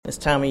this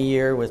time of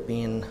year with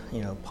being,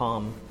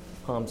 Palm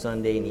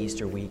Sunday and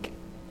Easter week,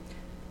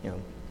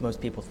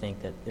 most people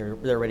think that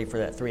they're ready for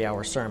that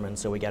 3-hour sermon.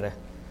 So we gotta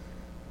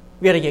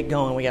get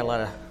going. We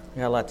got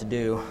a lot to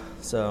do.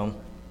 So,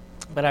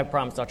 but I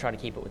promise I'll try to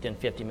keep it within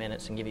 50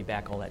 minutes and give you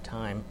back all that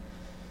time.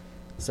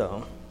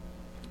 So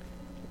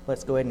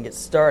let's go ahead and get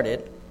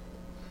started.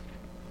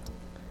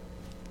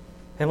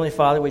 Heavenly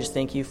Father, we just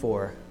thank you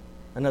for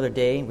another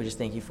day. We just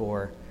thank you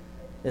for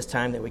this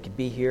time that we could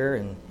be here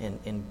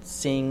and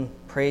sing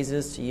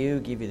praises to you,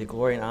 give you the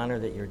glory and honor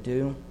that you're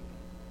due.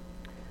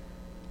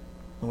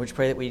 And we just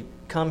pray that we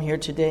come here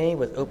today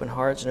with open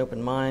hearts and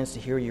open minds to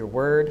hear your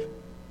word,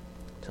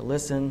 to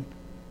listen,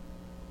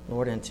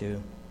 Lord, and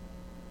to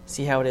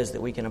see how it is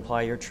that we can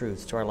apply your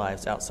truths to our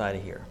lives outside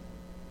of here.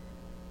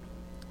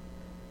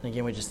 And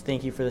again, we just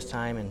thank you for this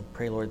time and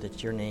pray, Lord,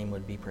 that your name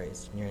would be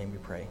praised. In your name we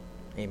pray.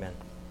 Amen.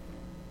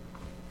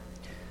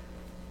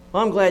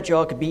 Well, I'm glad you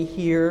all could be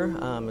here,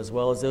 as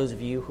well as those of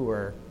you who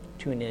are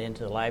tuning in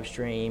into the live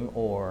stream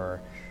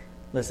or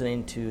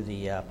listening to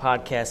the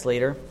podcast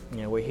later.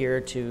 We're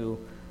here to,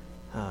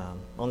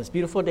 on this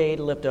beautiful day,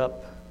 to lift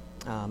up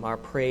our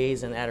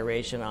praise and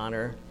adoration,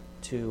 honor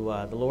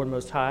to the Lord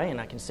Most High. And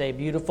I can say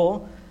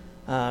beautiful,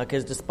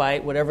 because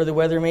despite whatever the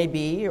weather may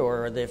be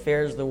or the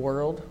affairs of the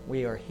world,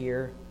 we are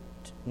here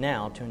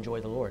now to enjoy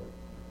the Lord.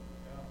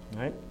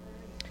 All right?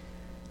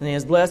 And he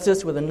has blessed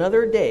us with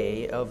another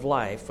day of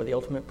life for the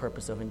ultimate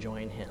purpose of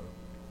enjoying him.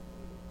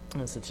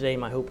 And so today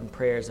my hope and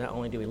prayer is not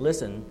only do we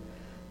listen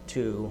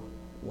to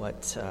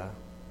what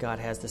God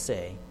has to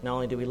say, not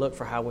only do we look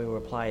for how we will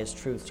apply his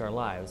truths to our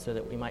lives so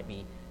that we might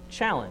be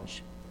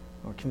challenged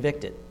or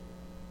convicted.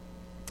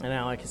 And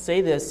now I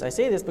say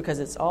this because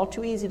it's all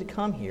too easy to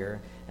come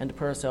here and to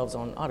put ourselves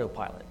on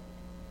autopilot.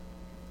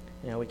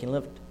 We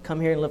can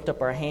come here and lift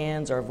up our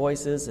hands, our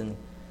voices, and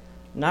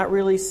not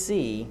really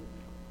see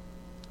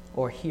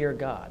or hear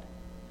God.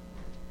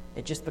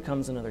 It just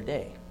becomes another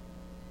day.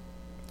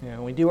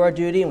 We do our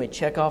duty and we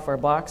check off our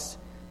box,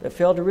 but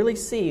fail to really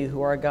see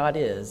who our God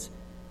is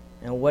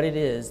and what it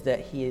is that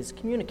he is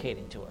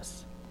communicating to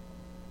us.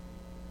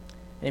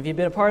 And if you've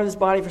been a part of this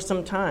body for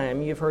some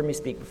time, you've heard me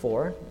speak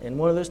before. And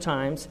one of those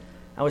times,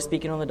 I was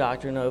speaking on the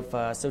doctrine of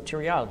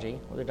soteriology,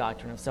 or the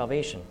doctrine of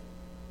salvation.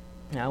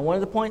 Now, one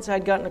of the points I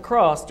had gotten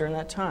across during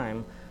that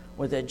time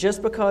was that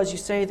just because you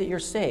say that you're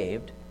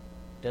saved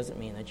doesn't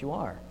mean that you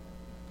are.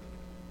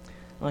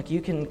 Like,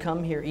 you can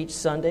come here each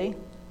Sunday,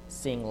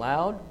 sing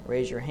loud,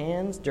 raise your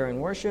hands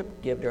during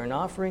worship, give during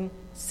offering,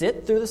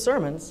 sit through the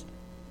sermons,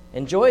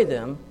 enjoy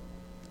them,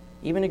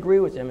 even agree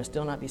with them, and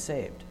still not be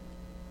saved.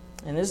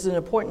 And this is an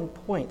important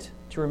point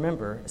to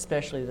remember,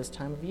 especially this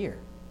time of year.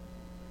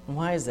 And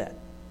why is that?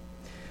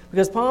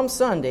 Because Palm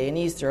Sunday and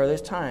Easter are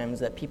those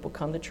times that people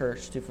come to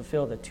church to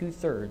fulfill the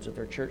 2/3 of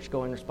their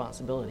church-going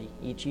responsibility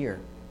each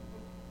year.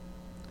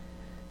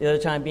 The other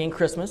time being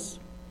Christmas.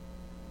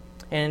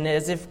 And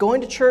as if going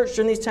to church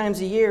during these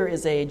times of year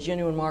is a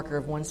genuine marker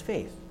of one's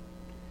faith.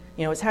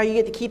 It's how you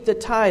get to keep the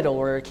title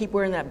or keep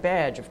wearing that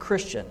badge of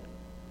Christian.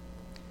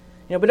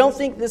 But don't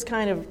think this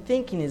kind of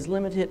thinking is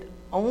limited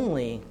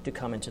only to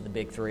come into the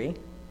big three.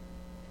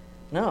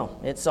 No,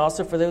 it's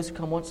also for those who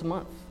come once a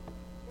month,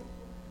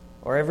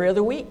 or every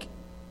other week,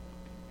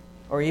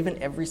 or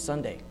even every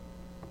Sunday.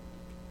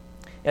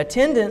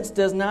 Attendance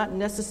does not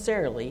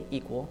necessarily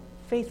equal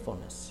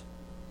faithfulness.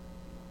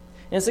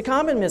 And it's a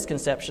common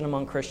misconception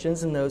among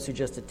Christians and those who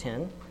just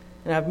attend,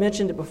 and I've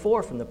mentioned it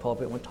before from the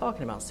pulpit when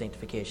talking about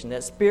sanctification,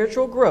 that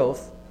spiritual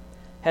growth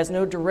has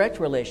no direct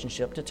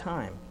relationship to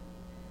time.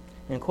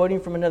 And quoting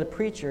from another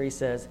preacher, he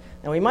says,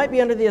 "Now we might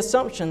be under the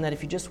assumption that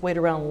if you just wait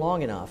around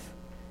long enough,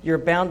 you're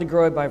bound to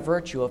grow by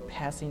virtue of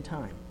passing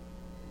time.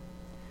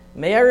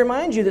 May I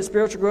remind you that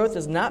spiritual growth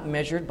is not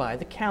measured by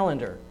the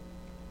calendar.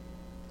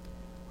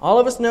 All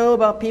of us know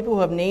about people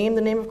who have named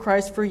the name of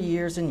Christ for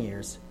years and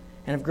years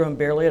and have grown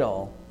barely at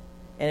all.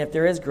 And if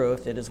there is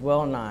growth, it is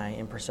well nigh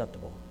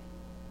imperceptible."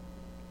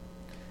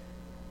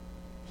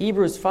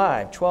 Hebrews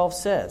 5:12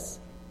 says,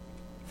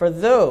 "For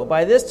though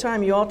by this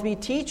time you ought to be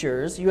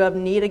teachers, you have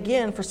need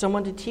again for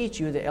someone to teach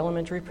you the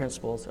elementary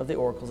principles of the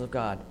oracles of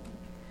God.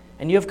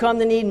 And you have come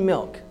to need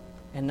milk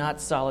and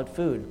not solid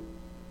food."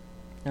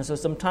 And so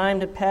some time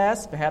had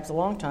passed, perhaps a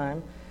long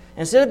time.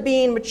 Instead of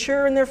being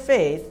mature in their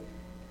faith,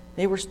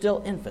 they were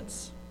still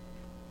infants.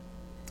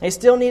 They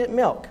still needed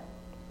milk.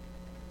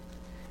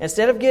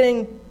 Instead of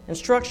getting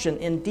instruction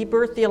in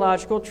deeper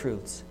theological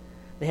truths,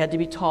 they had to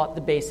be taught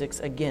the basics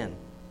again.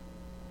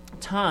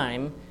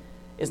 Time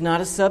is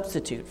not a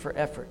substitute for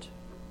effort.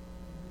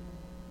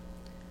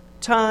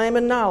 Time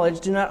and knowledge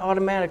do not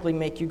automatically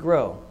make you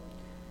grow.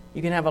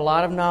 You can have a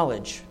lot of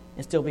knowledge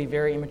and still be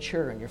very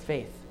immature in your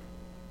faith.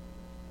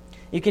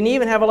 You can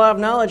even have a lot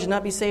of knowledge and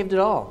not be saved at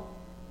all.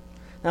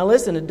 Now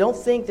listen, and don't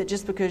think that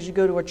just because you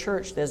go to a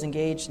church that is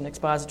engaged in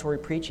expository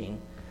preaching,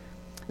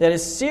 that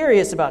is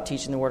serious about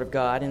teaching the Word of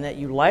God, and that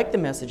you like the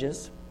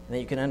messages, and that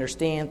you can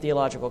understand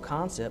theological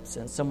concepts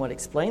and somewhat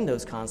explain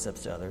those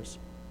concepts to others,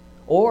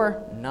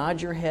 or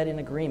nod your head in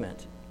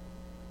agreement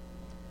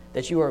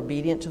that you are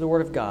obedient to the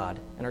Word of God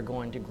and are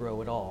going to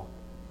grow at all.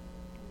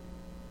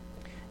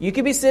 You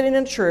could be sitting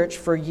in church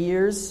for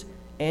years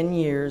and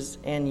years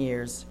and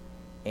years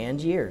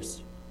and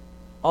years,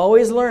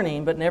 always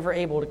learning but never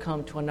able to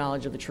come to a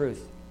knowledge of the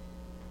truth.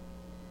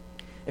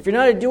 If you're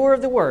not a doer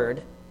of the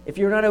word, if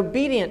you're not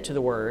obedient to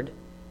the word,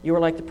 you are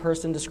like the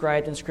person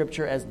described in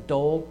Scripture as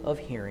dull of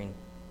hearing,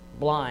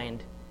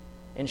 blind,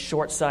 and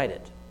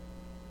short-sighted.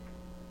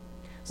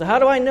 So how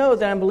do I know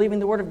that I'm believing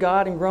the Word of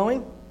God and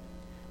growing?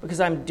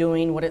 Because I'm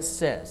doing what it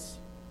says.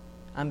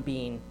 I'm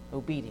being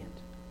obedient.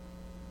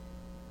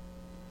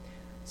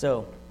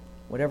 So,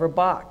 whatever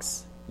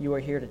box you are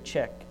here to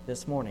check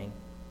this morning,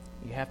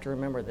 you have to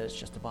remember that it's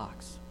just a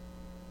box.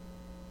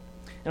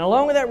 And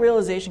along with that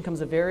realization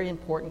comes a very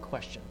important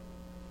question.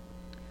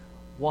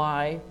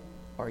 Why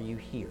are you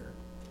here?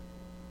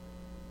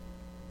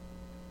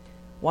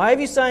 Why have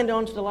you signed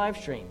on to the live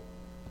stream?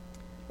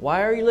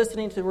 Why are you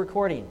listening to the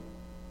recording?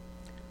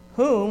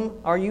 Whom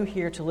are you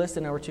here to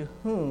listen, or to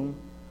whom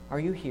are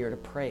you here to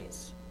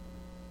praise?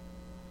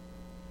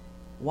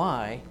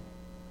 Why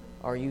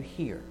are you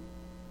here?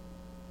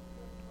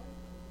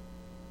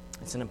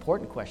 It's an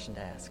important question to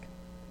ask.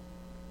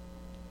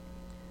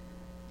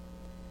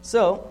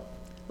 So,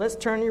 let's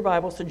turn your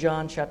Bibles to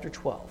John chapter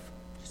 12.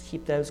 Just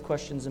keep those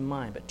questions in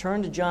mind. But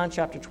turn to John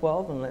chapter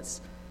 12, and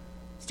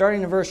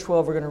starting in verse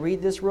 12, we're going to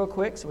read this real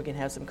quick so we can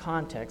have some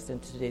context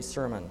into today's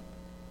sermon.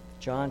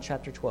 John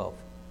chapter 12.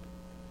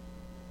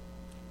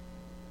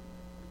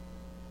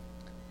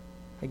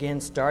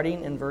 Again,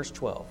 starting in verse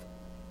 12.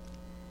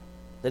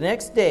 The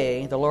next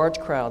day, the large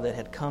crowd that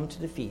had come to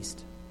the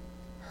feast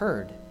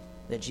heard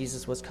that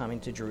Jesus was coming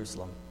to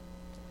Jerusalem.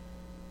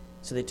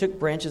 So they took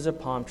branches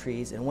of palm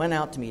trees and went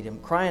out to meet him,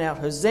 crying out,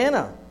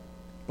 "Hosanna!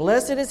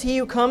 Blessed is he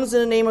who comes in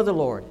the name of the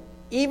Lord,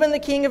 even the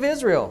King of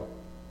Israel."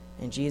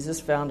 And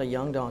Jesus found a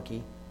young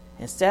donkey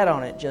and sat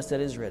on it, just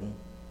as it is written,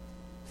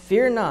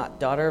 "Fear not,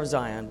 daughter of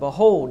Zion.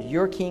 Behold,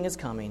 your king is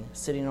coming,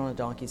 sitting on a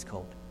donkey's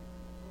colt."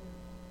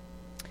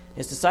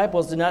 His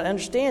disciples did not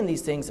understand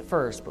these things at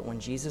first, but when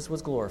Jesus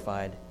was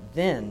glorified,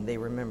 then they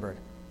remembered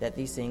that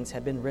these things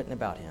had been written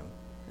about him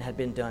and had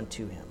been done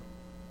to him.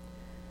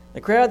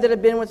 The crowd that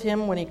had been with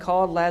him when he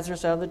called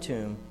Lazarus out of the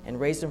tomb and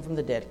raised him from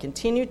the dead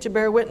continued to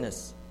bear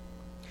witness.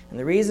 And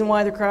the reason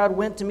why the crowd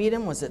went to meet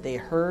him was that they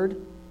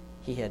heard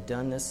he had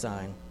done this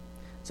sign.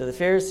 So the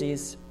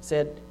Pharisees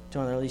said to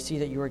him, "You see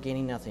that you are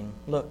gaining nothing.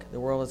 Look, the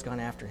world has gone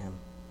after him."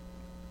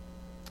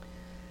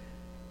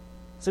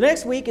 So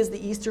next week is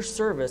the Easter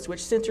service,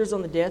 which centers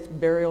on the death,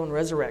 burial, and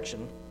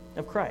resurrection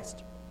of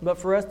Christ. But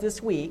for us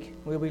this week,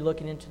 we'll be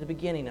looking into the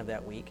beginning of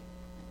that week.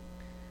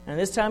 And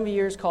this time of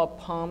year is called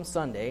Palm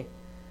Sunday,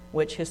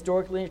 which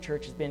historically in the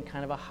church has been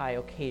kind of a high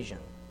occasion.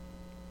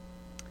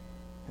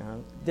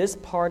 This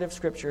part of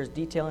Scripture is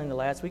detailing the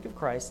last week of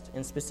Christ,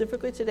 and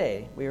specifically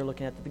today, we are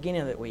looking at the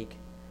beginning of that week,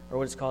 or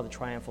what is called the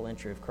triumphal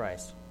entry of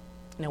Christ.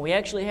 Now, we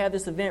actually have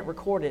this event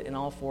recorded in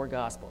all four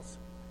Gospels.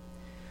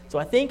 So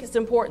I think it's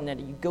important that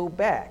you go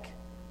back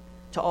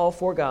to all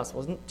four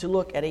Gospels to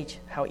look at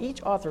how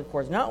each author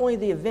records not only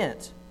the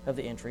event of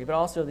the entry, but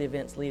also the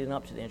events leading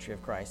up to the entry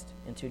of Christ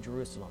into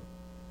Jerusalem.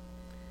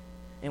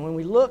 And when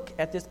we look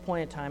at this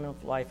point in time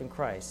of life in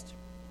Christ,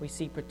 we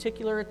see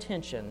particular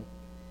attention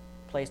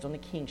placed on the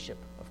kingship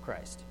of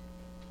Christ,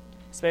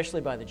 especially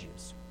by the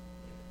Jews.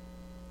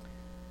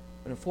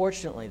 But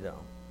unfortunately, though,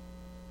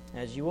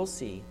 as you will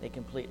see, they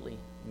completely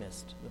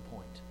missed the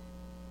point.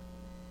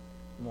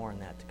 More on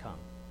that to come.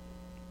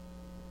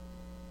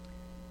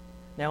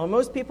 Now, when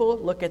most people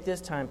look at this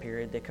time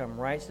period, they come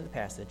right to the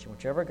passage in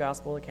whichever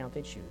gospel account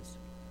they choose,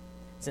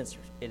 since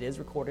it is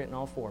recorded in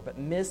all four, but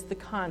miss the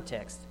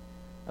context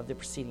of the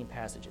preceding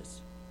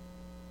passages.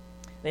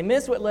 They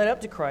miss what led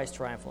up to Christ's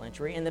triumphal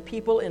entry and the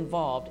people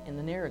involved in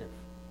the narrative.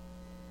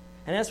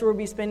 And that's where we'll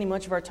be spending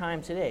much of our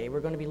time today. We're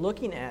going to be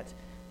looking at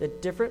the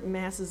different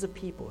masses of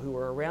people who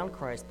were around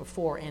Christ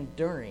before and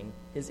during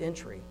his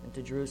entry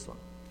into Jerusalem.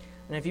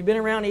 And if you've been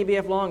around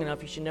ABF long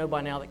enough, you should know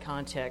by now that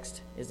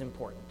context is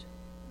important.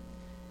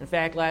 In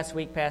fact, last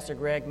week, Pastor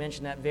Greg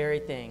mentioned that very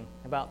thing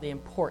about the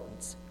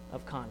importance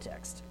of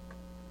context.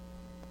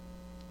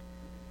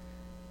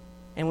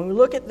 And when we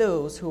look at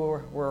those who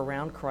were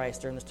around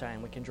Christ during this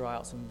time, we can draw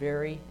out some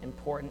very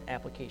important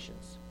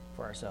applications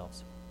for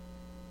ourselves.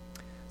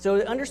 So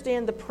to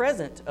understand the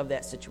present of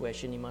that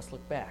situation, you must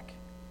look back.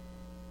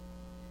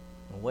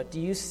 And what do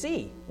you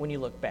see when you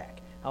look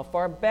back? How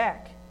far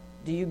back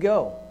do you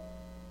go?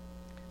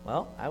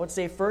 Well, I would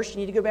say first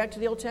you need to go back to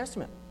the Old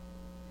Testament.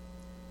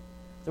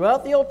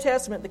 Throughout the Old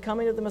Testament, the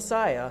coming of the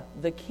Messiah,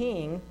 the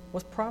King,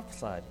 was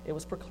prophesied. It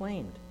was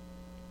proclaimed.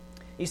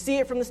 You see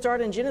it from the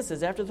start in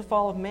Genesis, after the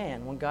fall of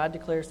man, when God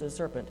declares to the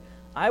serpent,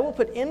 "I will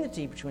put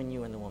enmity between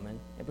you and the woman,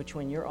 and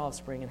between your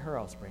offspring and her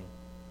offspring.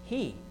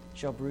 He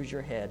shall bruise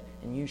your head,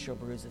 and you shall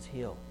bruise his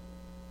heel."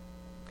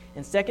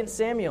 In 2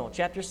 Samuel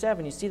chapter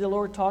 7, you see the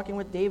Lord talking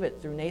with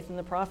David through Nathan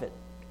the prophet.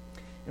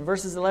 In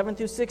verses 11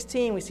 through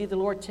 16, we see the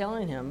Lord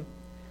telling him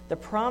the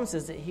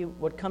promises that he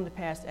would come to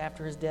pass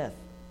after his death,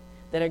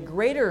 that a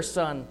greater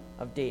son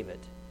of David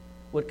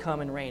would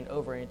come and reign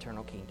over an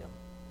eternal kingdom.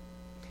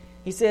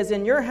 He says,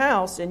 "In your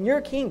house, in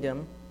your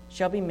kingdom,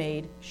 shall be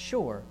made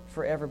sure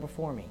forever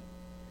before me.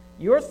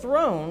 Your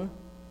throne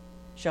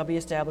shall be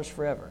established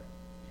forever,"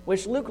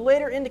 which Luke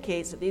later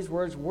indicates that these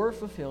words were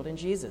fulfilled in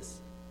Jesus.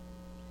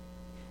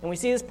 And we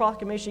see this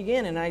proclamation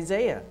again in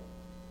Isaiah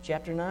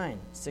chapter 9,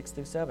 6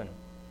 through 7.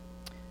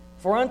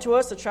 "For unto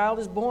us a child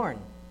is born,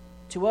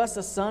 to us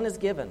a son is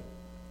given,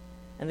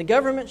 and the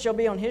government shall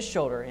be on his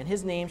shoulder, and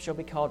his name shall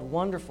be called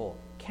Wonderful,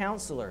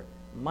 Counselor,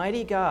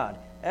 Mighty God,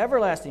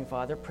 Everlasting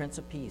Father, Prince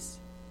of Peace.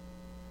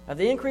 Of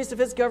the increase of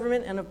his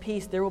government and of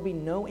peace there will be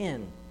no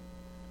end,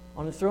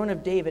 on the throne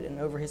of David and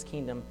over his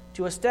kingdom,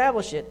 to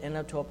establish it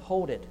and to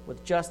uphold it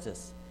with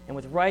justice and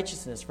with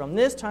righteousness from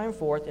this time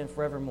forth and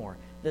forevermore.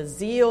 The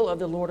zeal of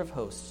the Lord of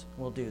hosts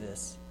will do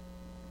this."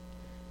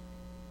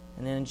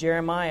 And then in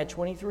Jeremiah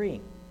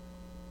 23,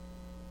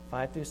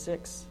 5 through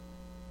 6.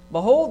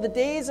 "Behold, the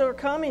days are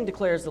coming,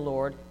 declares the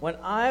Lord, when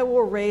I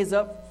will raise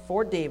up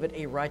for David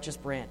a righteous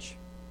branch.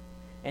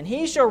 And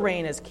he shall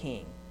reign as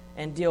king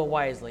and deal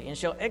wisely, and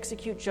shall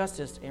execute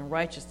justice and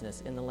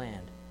righteousness in the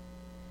land.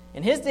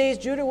 In his days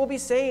Judah will be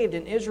saved,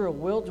 and Israel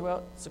will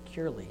dwell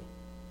securely.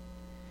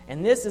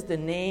 And this is the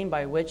name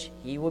by which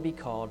he will be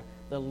called.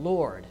 The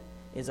Lord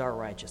is our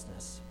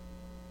righteousness."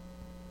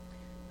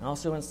 And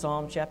also in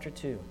Psalm chapter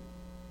 2.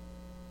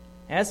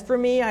 "As for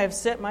me, I have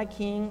set my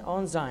king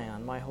on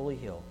Zion, my holy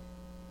hill.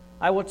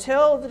 I will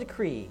tell the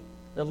decree.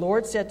 The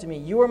Lord said to me,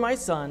 You are my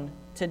son.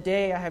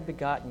 Today I have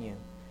begotten you.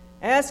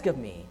 Ask of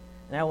me,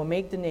 and I will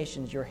make the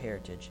nations your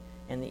heritage,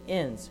 and the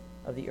ends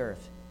of the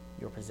earth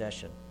your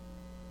possession."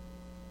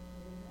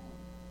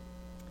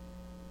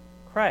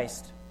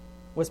 Christ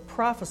was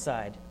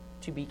prophesied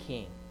to be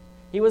king.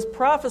 He was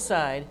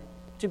prophesied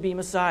to be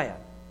Messiah.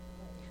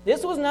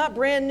 This was not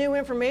brand new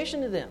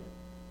information to them.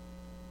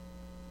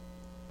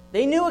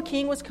 They knew a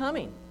king was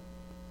coming.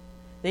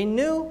 They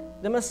knew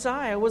the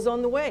Messiah was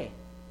on the way.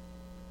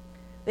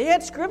 They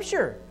had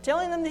scripture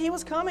telling them that he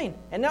was coming.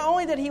 And not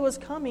only that he was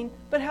coming,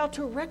 but how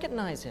to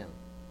recognize him.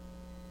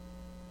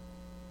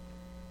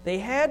 They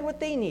had what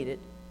they needed,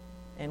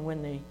 and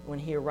when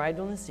he arrived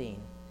on the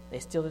scene, they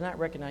still did not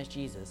recognize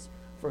Jesus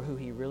for who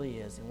he really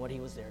is and what he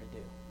was there to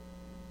do.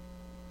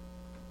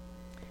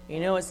 You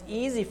know, it's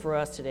easy for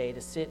us today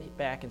to sit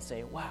back and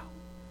say, wow,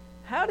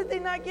 how did they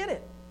not get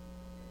it?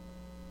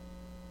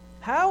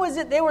 How is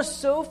it they were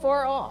so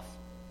far off?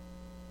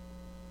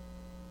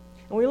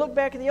 And we look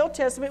back at the Old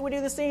Testament, we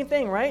do the same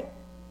thing, right?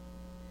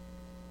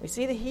 We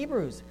see the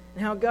Hebrews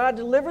and how God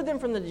delivered them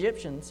from the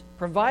Egyptians,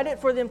 provided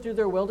for them through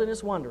their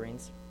wilderness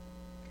wanderings,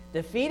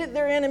 defeated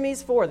their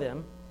enemies for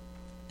them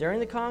during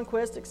the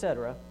conquest,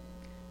 etc.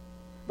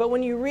 But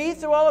when you read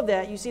through all of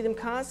that, you see them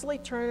constantly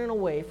turning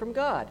away from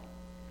God.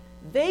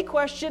 They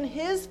question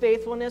his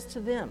faithfulness to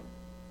them.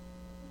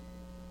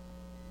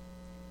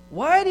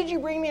 Why did you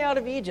bring me out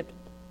of Egypt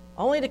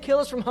only to kill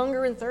us from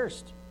hunger and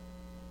thirst?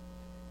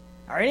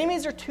 Our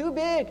enemies are too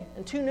big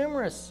and too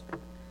numerous.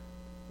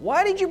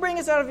 Why did you bring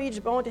us out of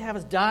Egypt only to have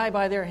us die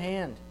by their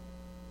hand?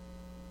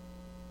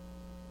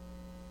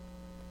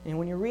 And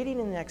when you're reading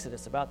in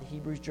Exodus about the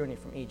Hebrews' journey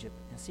from Egypt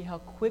and see how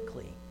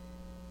quickly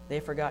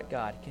they forgot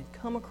God, it can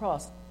come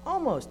across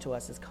almost to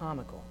us as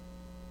comical.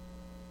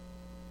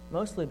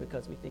 Mostly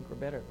because we think we're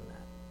better than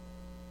that.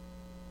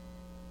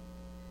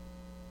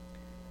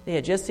 They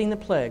had just seen the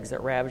plagues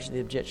that ravaged the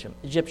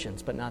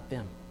Egyptians, but not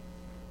them.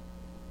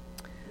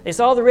 They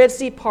saw the Red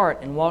Sea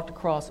part and walked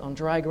across on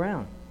dry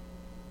ground.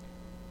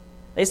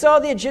 They saw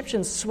the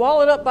Egyptians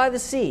swallowed up by the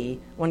sea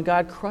when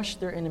God crushed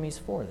their enemies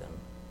for them.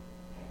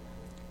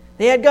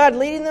 They had God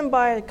leading them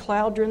by a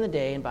cloud during the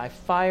day and by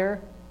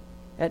fire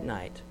at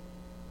night.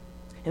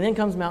 And then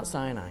comes Mount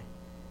Sinai.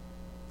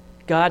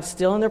 God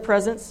still in their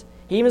presence.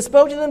 He even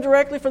spoke to them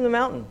directly from the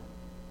mountain.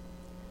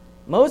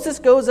 Moses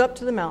goes up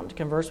to the mountain to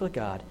converse with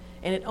God,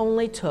 and it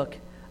only took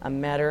a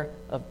matter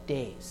of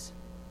days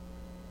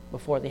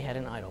before they had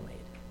an idol made.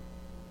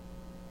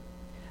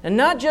 And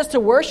not just to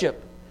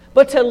worship,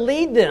 but to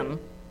lead them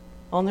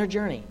on their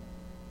journey.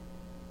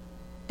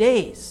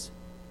 Days.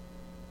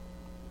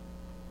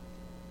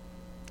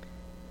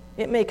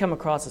 It may come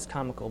across as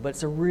comical, but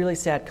it's a really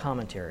sad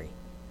commentary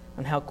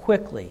on how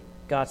quickly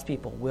God's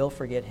people will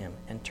forget him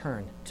and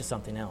turn to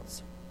something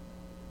else.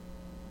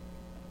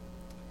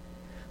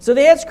 So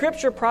they had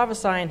Scripture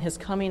prophesying his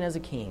coming as a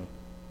king,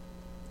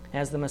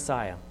 as the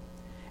Messiah.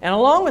 And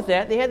along with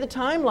that, they had the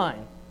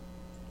timeline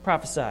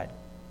prophesied.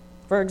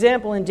 For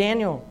example, in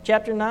Daniel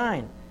chapter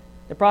 9,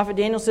 the prophet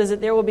Daniel says that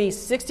there will be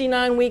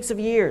 69 weeks of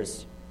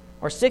years,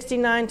 or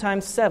 69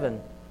 times 7,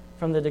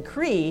 from the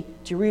decree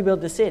to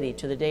rebuild the city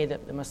to the day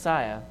that the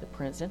Messiah, the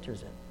Prince,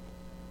 enters it.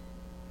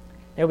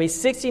 There will be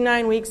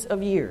 69 weeks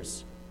of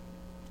years.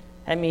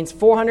 That means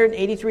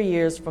 483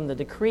 years from the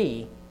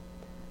decree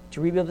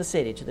to rebuild the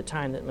city to the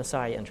time that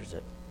Messiah enters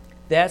it.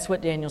 That's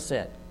what Daniel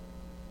said.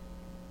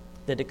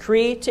 The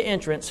decree to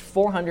entrance,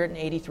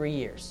 483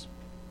 years.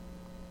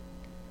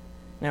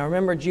 Now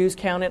remember, Jews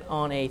counted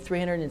on a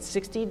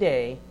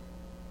 360-day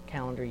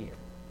calendar year,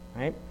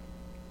 right?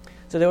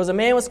 So there was a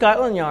man with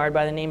Scotland Yard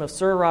by the name of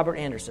Sir Robert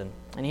Anderson,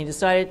 and he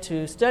decided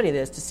to study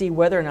this to see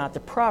whether or not the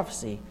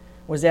prophecy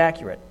was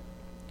accurate.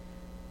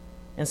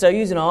 And so,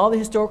 using all the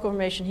historical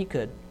information he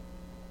could,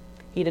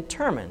 he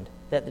determined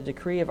that the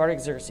decree of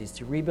Artaxerxes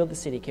to rebuild the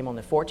city came on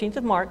the 14th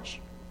of March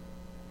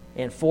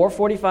in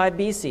 445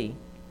 BC.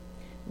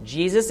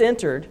 Jesus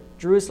entered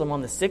Jerusalem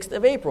on the 6th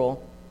of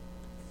April,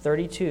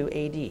 32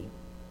 AD.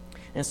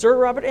 And Sir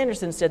Robert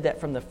Anderson said that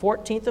from the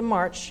 14th of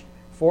March,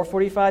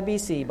 445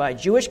 BC, by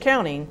Jewish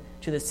counting,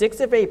 to the 6th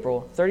of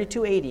April,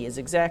 32 AD, is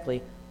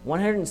exactly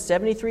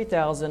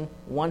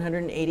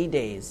 173,180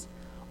 days,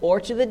 or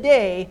to the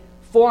day,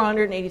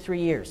 483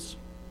 years.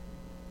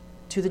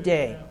 To the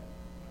day.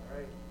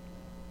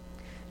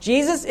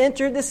 Jesus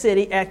entered the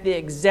city at the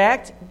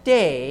exact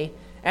day,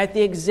 at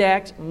the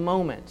exact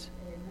moment.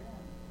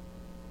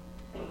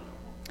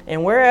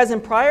 And whereas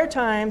in prior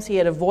times he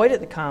had avoided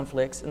the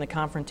conflicts and the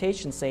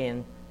confrontation,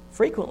 saying,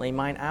 frequently,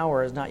 mine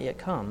hour has not yet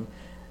come,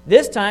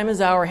 this time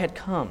his hour had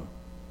come.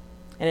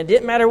 And it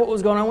didn't matter what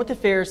was going on with the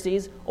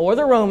Pharisees or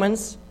the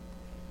Romans,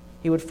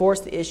 he would force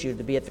the issue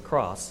to be at the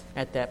cross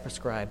at that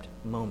prescribed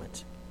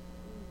moment.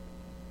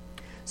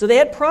 So they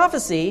had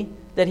prophecy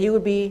that he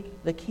would be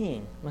the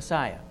king,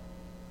 Messiah.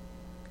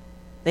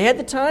 They had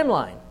the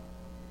timeline.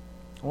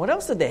 What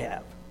else did they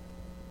have?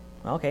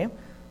 Okay,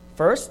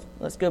 first,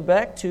 let's go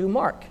back to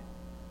Mark.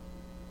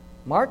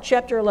 Mark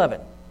chapter 11.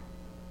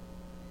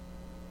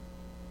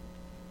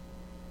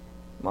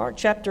 Mark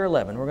chapter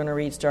 11. We're going to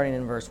read starting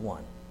in verse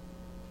 1.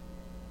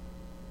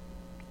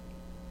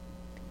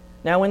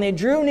 Now when they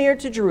drew near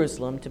to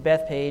Jerusalem, to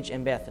Bethphage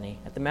and Bethany,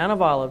 at the Mount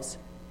of Olives,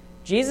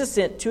 Jesus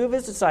sent two of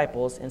his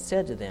disciples and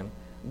said to them,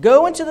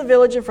 go into the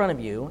village in front of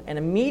you, and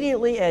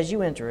immediately as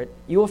you enter it,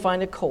 you will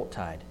find a colt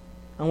tied,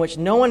 on which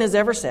no one has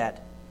ever sat.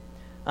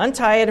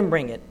 Untie it and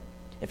bring it.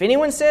 If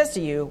anyone says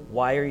to you,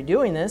 why are you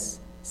doing this?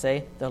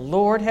 Say, the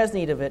Lord has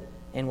need of it,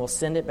 and will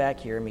send it back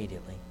here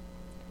immediately.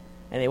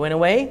 And they went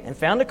away and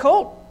found a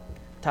colt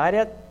tied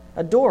at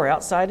a door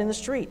outside in the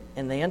street,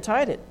 and they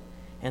untied it.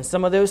 And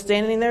some of those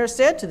standing there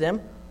said to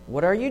them,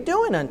 what are you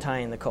doing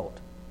untying the colt?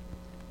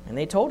 And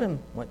they told him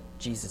what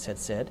Jesus had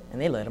said, and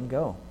they let him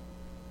go.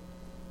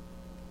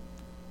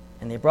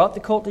 And they brought the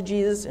colt to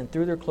Jesus and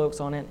threw their cloaks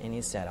on it, and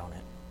he sat on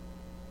it.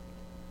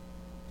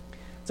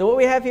 So what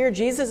we have here,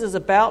 Jesus is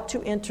about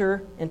to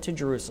enter into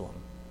Jerusalem.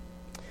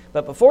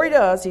 But before he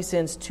does, he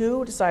sends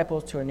two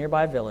disciples to a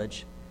nearby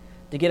village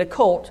to get a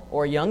colt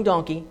or a young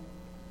donkey.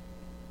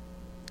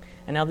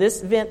 And now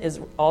this event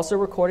is also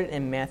recorded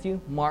in Matthew,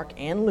 Mark,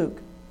 and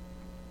Luke.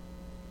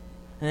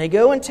 And they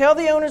go and tell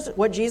the owners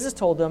what Jesus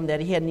told them,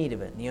 that he had need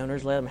of it. And the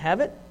owners let him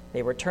have it.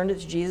 They returned it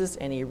to Jesus,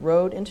 and he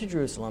rode into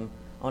Jerusalem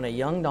on a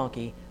young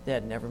donkey that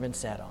had never been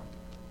sat on.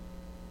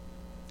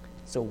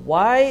 So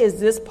why is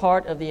this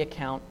part of the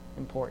account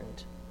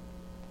important?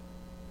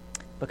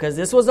 Because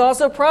this was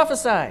also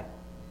prophesied.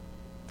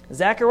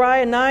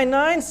 Zechariah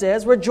 9:9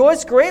 says,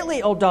 rejoice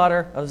greatly, O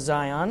daughter of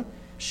Zion.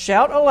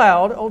 Shout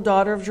aloud, O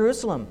daughter of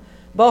Jerusalem.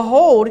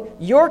 Behold,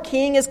 your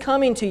king is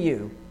coming to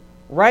you.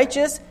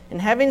 Righteous and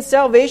having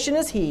salvation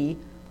is he,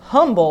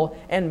 humble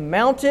and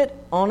mounted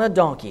on a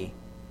donkey,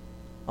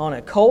 on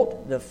a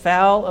colt, the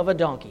foal of a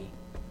donkey.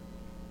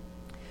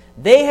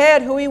 They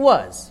had who he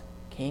was,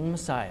 King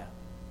Messiah.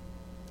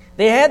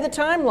 They had the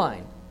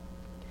timeline.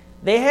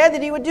 They had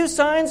that he would do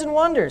signs and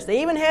wonders.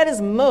 They even had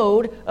his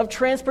mode of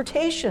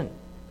transportation.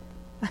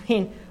 I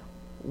mean,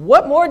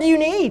 what more do you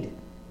need?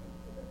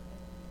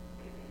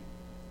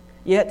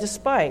 Yet,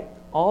 despite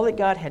all that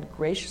God had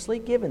graciously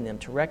given them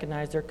to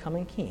recognize their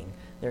coming king,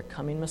 their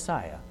coming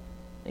Messiah,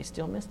 they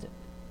still missed it.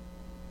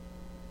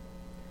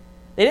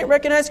 They didn't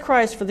recognize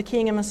Christ for the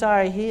king and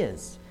Messiah he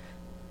is.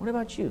 What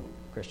about you,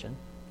 Christian?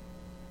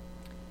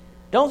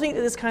 Don't think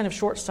that this kind of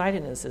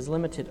short-sightedness is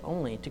limited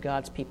only to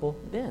God's people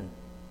then.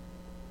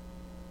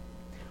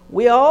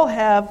 We all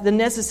have the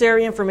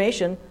necessary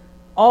information,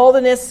 all the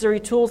necessary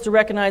tools to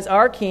recognize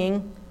our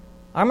King,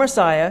 our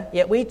Messiah,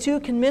 yet we too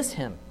can miss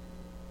him.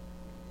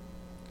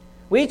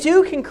 We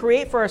too can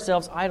create for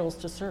ourselves idols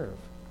to serve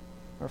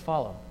or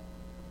follow.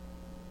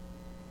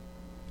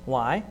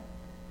 Why?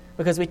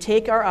 Because we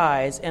take our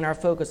eyes and our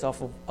focus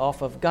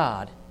off of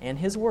God and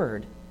his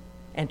word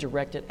and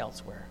direct it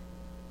elsewhere.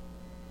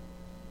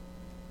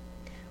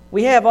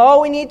 We have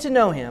all we need to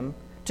know him,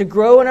 to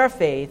grow in our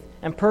faith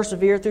and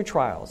persevere through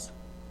trials.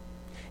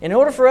 In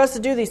order for us to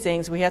do these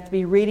things, we have to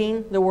be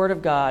reading the Word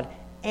of God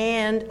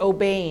and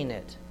obeying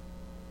it.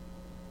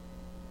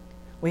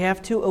 We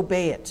have to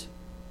obey it.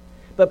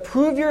 But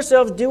prove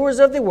yourselves doers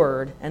of the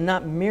Word and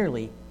not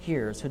merely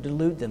hearers who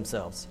delude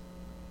themselves.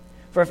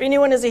 For if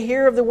anyone is a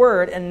hearer of the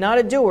Word and not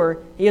a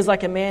doer, he is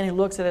like a man who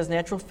looks at his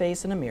natural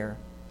face in a mirror.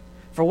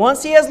 For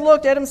once he has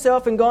looked at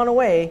himself and gone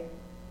away,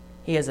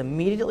 he has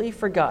immediately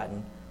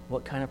forgotten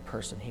what kind of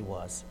person he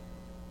was.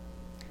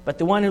 But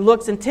the one who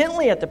looks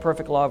intently at the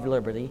perfect law of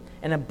liberty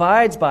and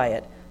abides by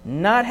it,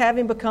 not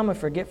having become a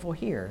forgetful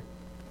hearer,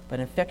 but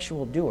an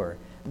effectual doer,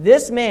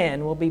 this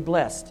man will be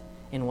blessed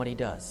in what he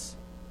does.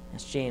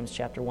 That's James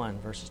chapter 1,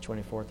 verses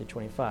 24 through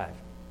 25.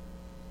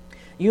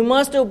 You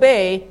must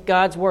obey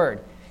God's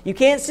word. You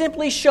can't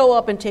simply show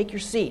up and take your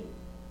seat.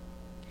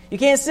 You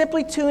can't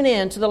simply tune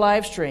in to the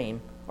live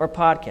stream or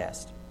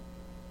podcast.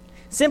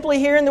 Simply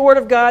hearing the Word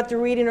of God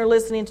through reading or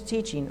listening to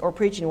teaching or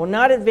preaching will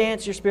not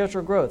advance your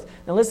spiritual growth.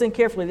 Now listen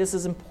carefully, this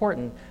is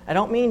important. I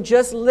don't mean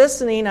just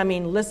listening, I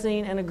mean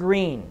listening and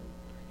agreeing.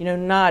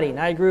 Nodding,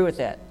 I agree with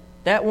that.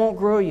 That won't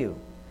grow you.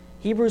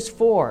 Hebrews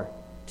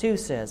 4:2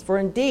 says, "For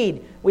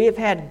indeed we have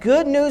had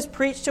good news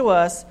preached to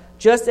us,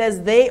 just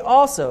as they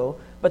also,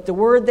 but the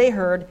word they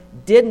heard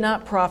did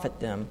not profit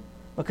them,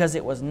 because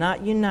it was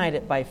not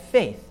united by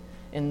faith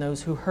in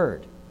those who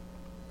heard."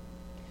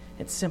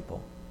 It's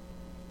simple.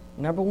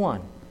 Number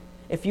one,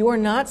 if you are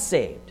not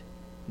saved,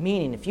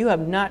 meaning if you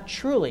have not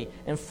truly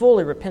and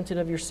fully repented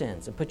of your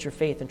sins and put your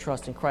faith and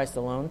trust in Christ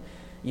alone,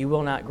 you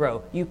will not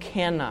grow. You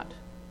cannot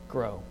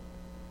grow.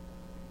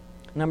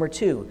 Number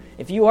two,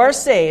 if you are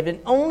saved and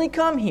only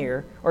come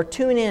here or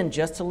tune in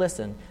just to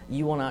listen,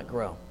 you will not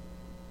grow.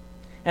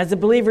 As a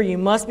believer, you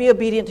must be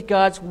obedient to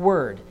God's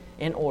word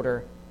in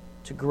order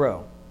to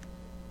grow.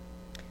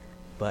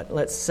 But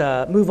let's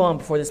move on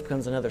before this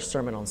becomes another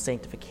sermon on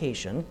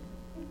sanctification.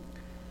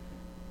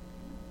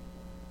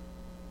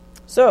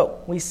 So,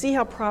 we see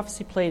how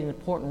prophecy played an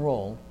important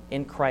role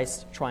in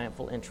Christ's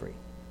triumphal entry.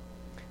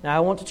 Now,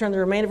 I want to turn the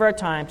remainder of our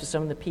time to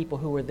some of the people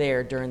who were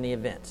there during the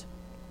event.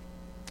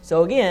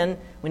 So again,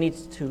 we need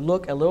to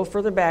look a little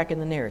further back in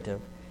the narrative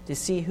to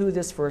see who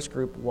this first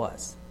group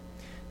was.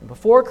 And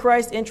before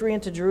Christ's entry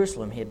into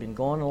Jerusalem, he had been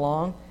going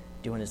along,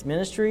 doing his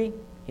ministry.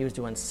 He was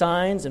doing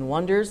signs and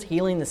wonders,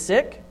 healing the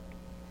sick.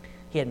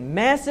 He had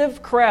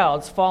massive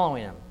crowds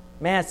following him.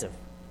 Massive.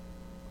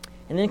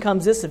 And then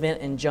comes this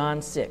event in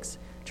John 6.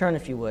 Turn,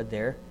 if you would,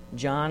 there.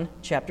 John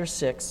chapter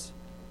 6.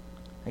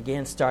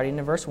 Again, starting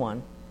in verse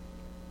 1.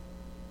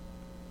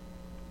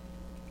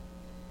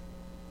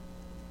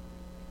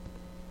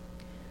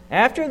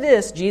 After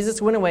this,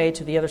 Jesus went away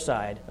to the other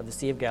side of the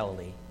Sea of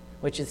Galilee,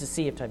 which is the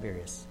Sea of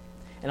Tiberias.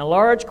 And a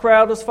large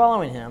crowd was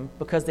following him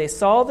because they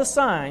saw the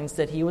signs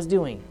that he was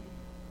doing,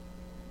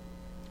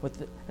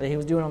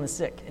 on the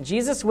sick. And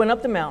Jesus went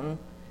up the mountain,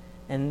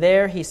 and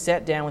there he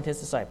sat down with his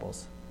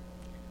disciples.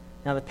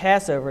 Now the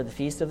Passover, the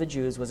feast of the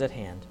Jews, was at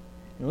hand.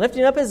 And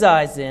lifting up his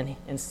eyes then,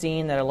 and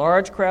seeing that a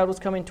large crowd was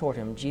coming toward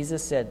him,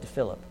 Jesus said to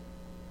Philip,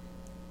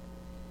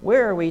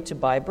 "Where are we to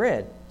buy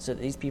bread so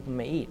that these people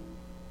may eat?"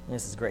 And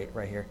this is great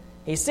right here.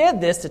 He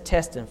said this to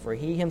test him, for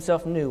he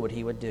himself knew what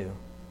he would do.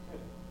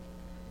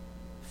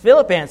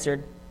 Philip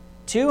answered,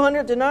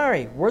 200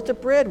 denarii worth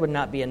of bread would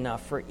not be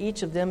enough for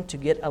each of them to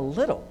get a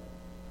little.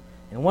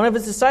 And one of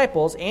his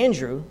disciples,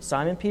 Andrew,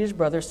 Simon Peter's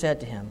brother, said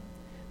to him,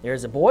 "There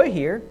is a boy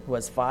here who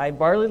has 5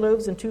 barley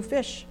loaves and 2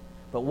 fish,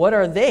 but what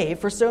are they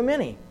for so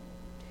many?"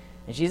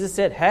 And Jesus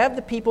said, "Have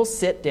the people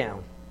sit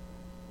down."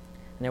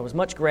 And there was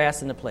much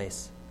grass in the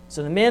place.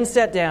 So the men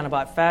sat down,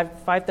 about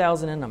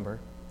 5,000 in number.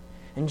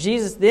 And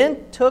Jesus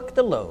then took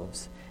the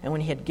loaves, and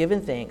when he had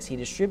given thanks, he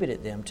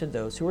distributed them to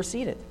those who were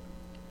seated.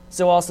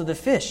 So also the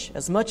fish,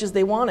 as much as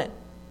they wanted.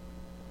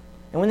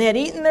 And when they had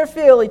eaten their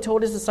fill, he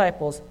told his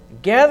disciples,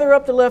 "Gather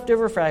up the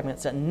leftover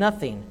fragments, that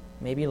nothing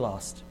may be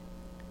lost."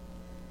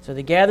 So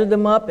they gathered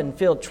them up and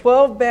filled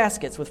 12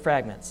 baskets with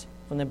fragments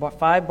from the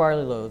 5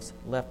 barley loaves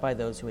left by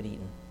those who had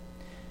eaten.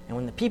 And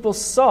when the people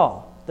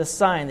saw the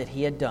sign that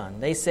he had done,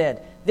 they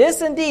said,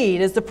 "This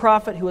indeed is the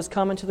prophet who has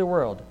come into the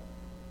world."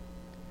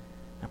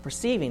 Now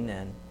perceiving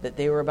then that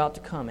they were about to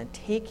come and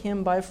take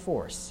him by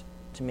force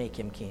to make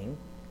him king,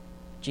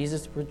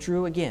 Jesus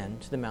withdrew again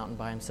to the mountain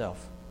by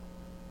himself.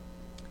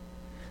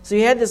 So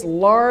you had this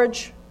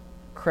large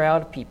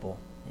crowd of people,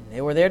 and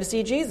they were there to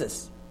see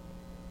Jesus.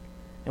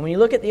 And when you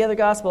look at the other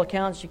gospel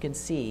accounts, you can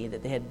see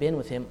that they had been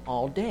with him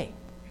all day.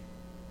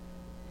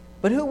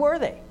 But who were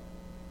they?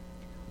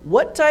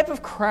 What type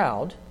of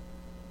crowd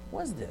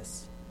was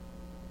this?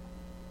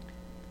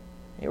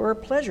 They were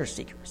pleasure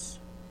seekers,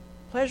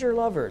 pleasure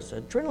lovers,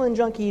 adrenaline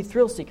junkie,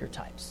 thrill seeker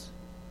types.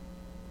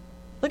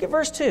 Look at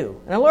verse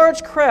 2. And a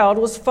large crowd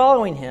was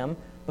following him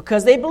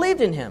because they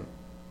believed in him.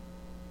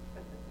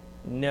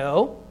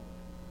 No.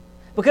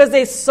 Because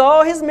they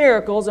saw his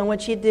miracles on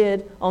which he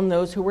did on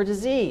those who were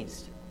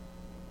diseased.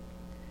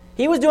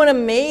 He was doing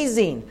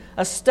amazing,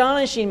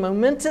 astonishing,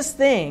 momentous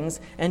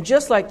things, and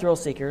just like thrill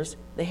seekers,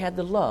 they had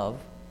the love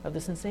of the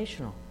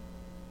sensational.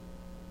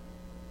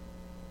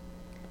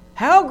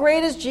 How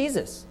great is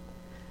Jesus?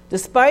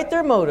 Despite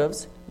their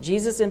motives,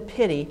 Jesus in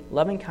pity,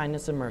 loving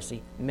kindness, and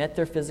mercy met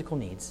their physical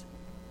needs,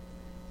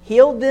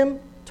 healed them,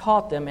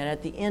 taught them, and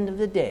at the end of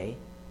the day,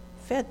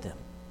 fed them.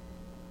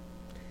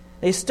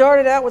 They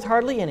started out with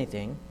hardly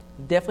anything,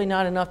 definitely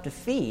not enough to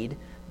feed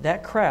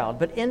that crowd,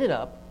 but ended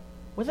up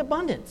with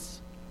abundance.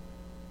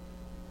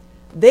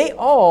 They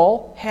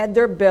all had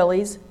their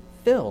bellies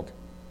filled.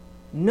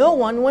 No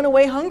one went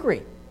away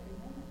hungry.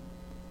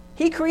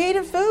 He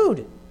created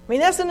food. I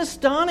mean, that's an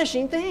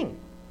astonishing thing.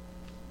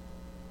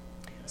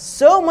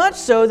 So much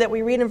so that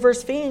we read in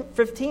verse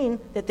 15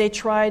 that they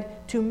tried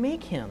to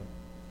make him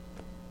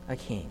a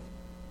king.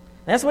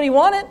 That's what he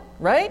wanted,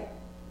 right?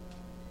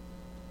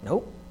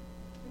 Nope.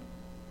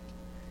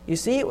 You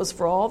see, it was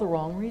for all the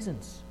wrong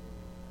reasons.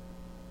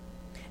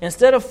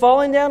 Instead of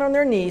falling down on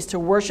their knees to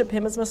worship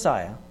him as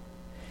Messiah,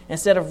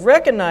 instead of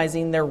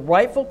recognizing their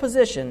rightful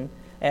position,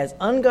 as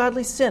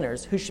ungodly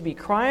sinners who should be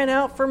crying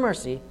out for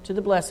mercy to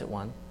the Blessed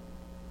One,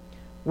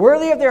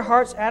 worthy of their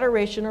heart's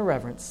adoration or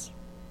reverence,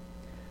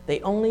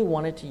 they only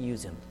wanted to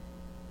use him.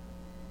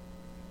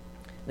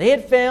 They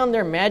had found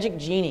their magic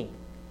genie.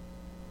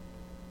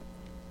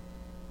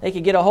 They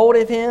could get a hold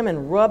of him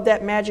and rub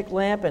that magic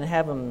lamp and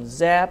have him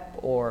zap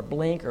or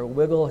blink or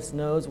wiggle his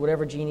nose,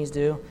 whatever genies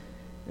do,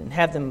 and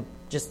have them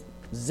just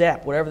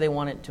zap whatever they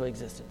want into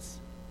existence.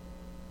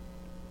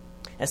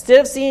 Instead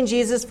of seeing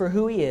Jesus for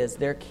who he is,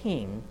 their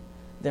king,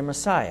 their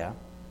Messiah,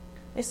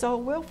 they saw a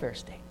welfare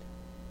state.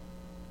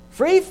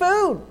 Free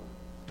food.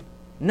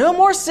 No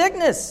more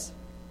sickness.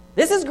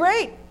 This is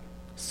great.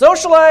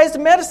 Socialized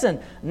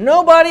medicine.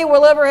 Nobody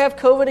will ever have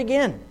COVID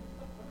again.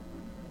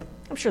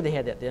 I'm sure they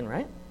had that then,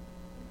 right?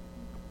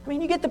 I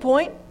mean, you get the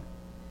point.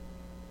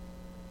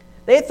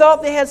 They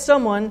thought they had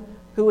someone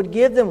who would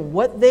give them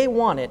what they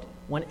wanted,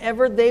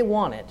 whenever they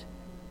wanted,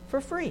 for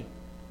free.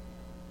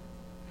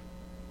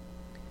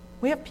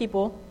 We have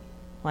people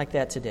like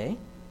that today.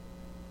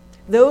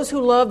 Those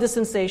who love the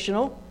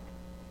sensational.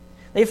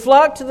 They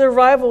flock to the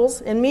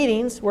revivals and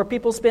meetings where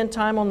people spend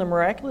time on the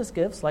miraculous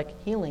gifts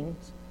like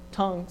healings,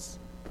 tongues,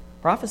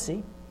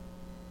 prophecy.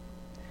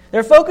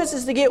 Their focus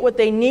is to get what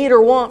they need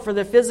or want for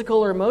their physical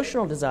or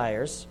emotional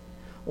desires,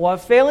 while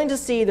failing to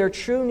see their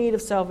true need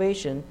of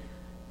salvation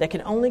that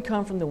can only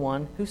come from the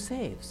one who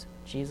saves,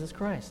 Jesus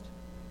Christ.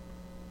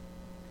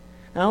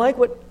 Now, I like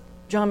what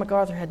John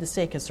MacArthur had to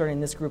say concerning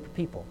this group of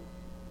people.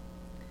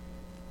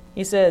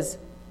 He says,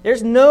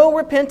 there's no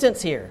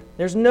repentance here.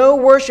 There's no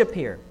worship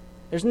here.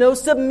 There's no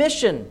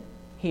submission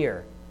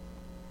here.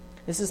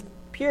 This is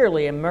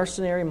purely a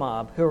mercenary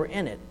mob who are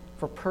in it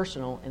for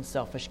personal and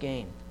selfish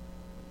gain.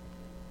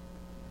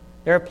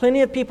 There are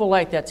plenty of people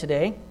like that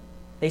today.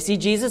 They see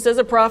Jesus as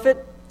a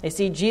prophet. They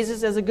see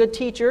Jesus as a good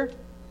teacher.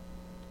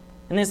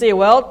 And they say,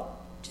 well,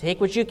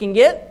 take what you can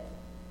get.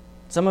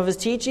 Some of his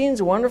teachings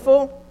are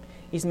wonderful.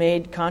 He's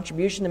made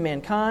contribution to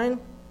mankind.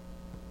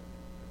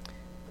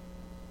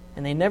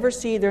 And they never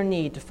see their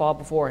need to fall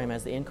before him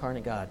as the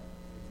incarnate God.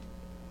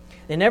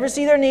 They never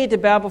see their need to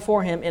bow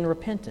before him in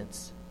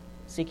repentance,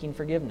 seeking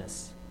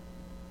forgiveness.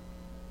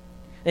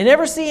 They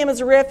never see him as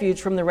a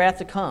refuge from the wrath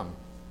to come.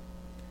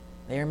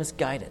 They are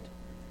misguided.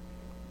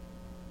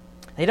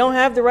 They don't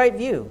have the right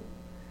view.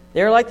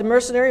 They are like the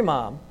mercenary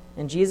mob,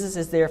 and Jesus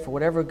is there for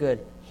whatever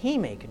good he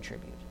may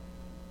contribute.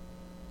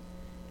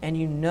 And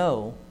you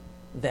know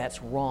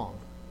that's wrong.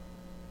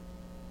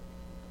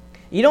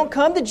 You don't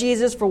come to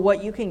Jesus for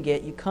what you can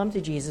get. You come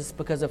to Jesus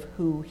because of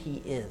who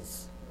he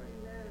is.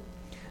 Amen.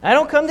 I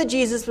don't come to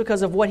Jesus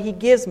because of what he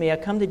gives me. I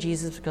come to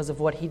Jesus because of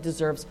what he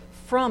deserves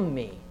from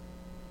me.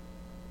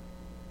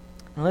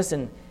 Now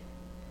listen,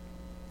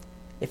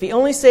 if he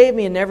only saved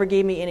me and never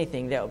gave me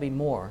anything, that would be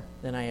more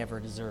than I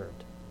ever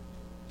deserved.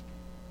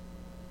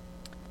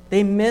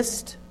 They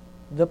missed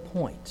the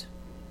point.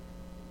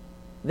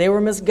 They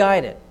were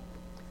misguided.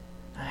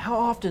 How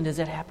often does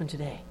that happen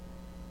today?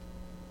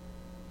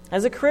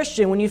 As a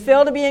Christian, when you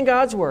fail to be in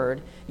God's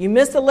Word, you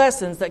miss the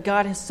lessons that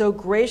God has so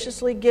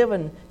graciously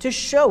given to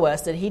show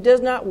us that he does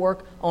not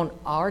work on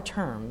our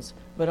terms,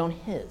 but on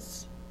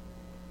his.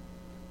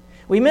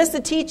 We miss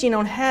the teaching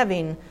on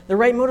having the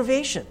right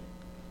motivation.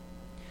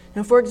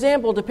 Now, for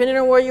example, depending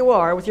on where you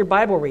are with your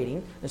Bible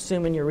reading,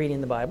 assuming you're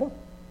reading the Bible,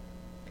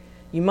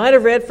 you might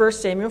have read 1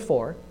 Samuel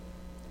 4.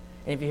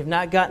 And if you have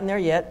not gotten there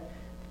yet,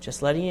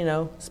 just letting you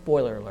know,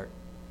 spoiler alert.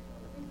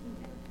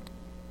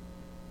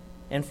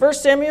 In 1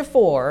 Samuel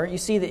 4, you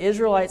see the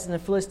Israelites and the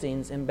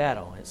Philistines in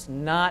battle. It's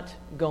not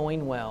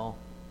going well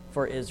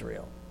for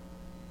Israel.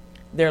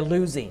 They're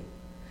losing.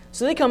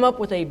 So they come up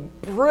with a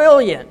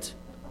brilliant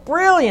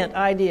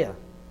idea.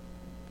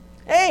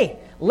 Hey,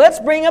 let's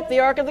bring up the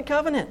Ark of the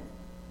Covenant.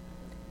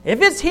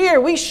 If it's here,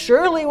 we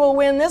surely will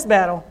win this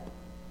battle.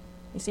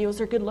 You see, it was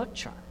their good luck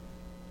charm.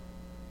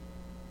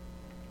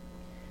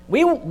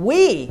 We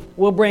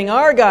will bring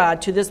our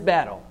God to this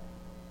battle.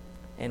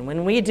 And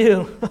when we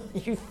do,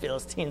 you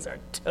Philistines are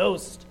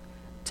toast.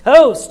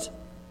 Toast!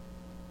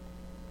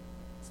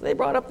 So they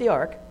brought up the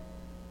ark.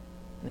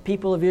 And the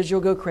people of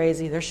Israel go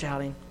crazy. They're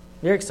shouting.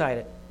 They're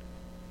excited.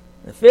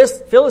 The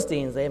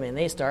Philistines,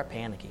 they start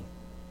panicking.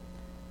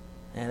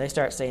 And they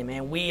start saying,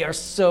 man, we are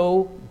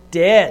so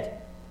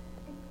dead.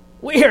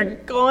 We are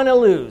going to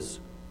lose.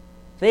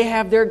 They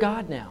have their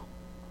God now.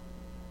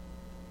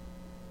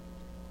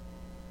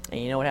 And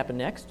you know what happened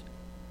next?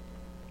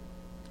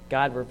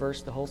 God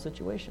reversed the whole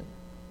situation.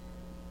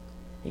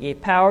 He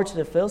gave power to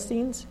the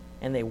Philistines,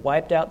 and they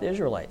wiped out the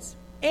Israelites.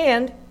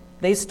 And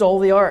they stole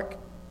the ark.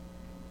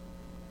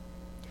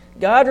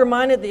 God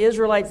reminded the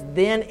Israelites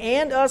then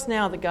and us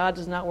now that God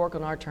does not work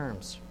on our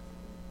terms.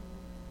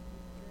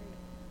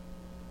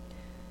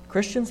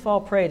 Christians fall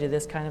prey to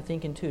this kind of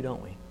thinking too,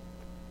 don't we?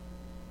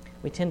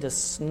 We tend to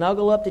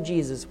snuggle up to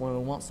Jesus when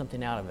we want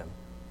something out of him.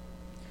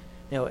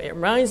 You know, it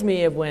reminds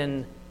me of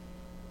when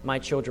my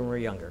children were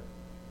younger.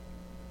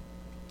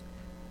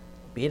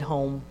 Be at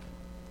home,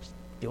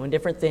 doing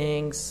different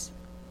things.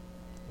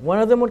 One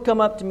of them would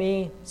come up to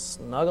me,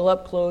 snuggle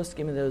up close,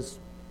 give me those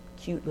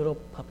cute little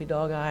puppy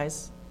dog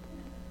eyes.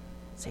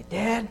 Say,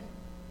 Dad,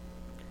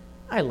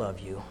 I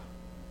love you.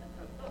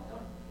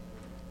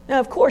 Now,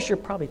 of course, you're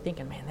probably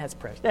thinking, man, that's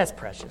precious. That's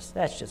precious.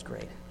 That's just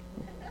great.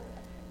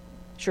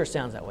 Sure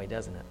sounds that way,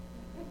 doesn't it?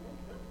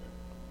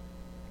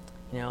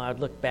 I'd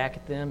look back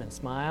at them and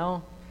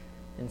smile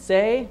and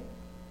say,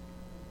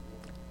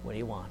 what do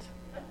you want?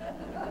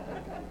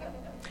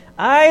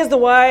 I, as the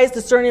wise,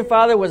 discerning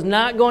father, was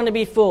not going to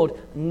be fooled.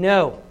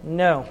 No.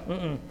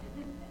 Mm-mm.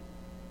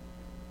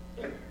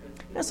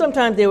 Now,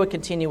 sometimes they would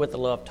continue with the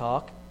love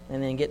talk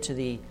and then get to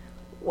the,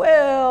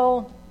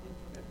 well,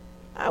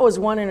 I was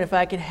wondering if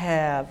I could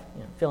have,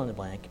 fill in the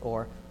blank,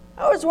 or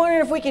I was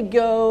wondering if we could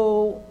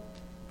go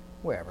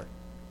wherever.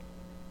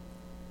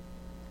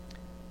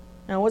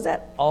 Now, was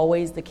that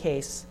always the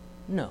case?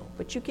 No,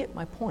 but you get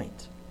my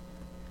point.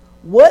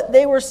 What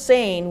they were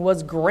saying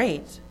was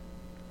great,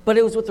 but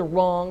it was with the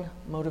wrong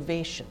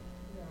motivation.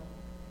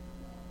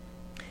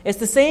 It's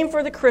the same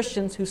for the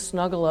Christians who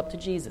snuggle up to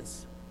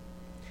Jesus.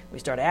 We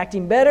start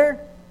acting better,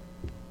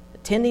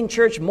 attending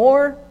church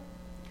more.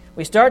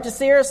 We start to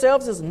see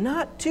ourselves as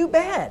not too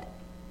bad.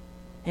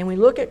 And we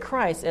look at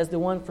Christ as the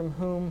one from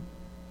whom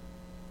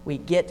we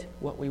get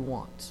what we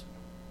want.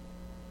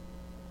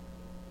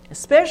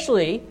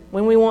 Especially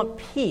when we want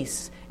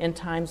peace in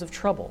times of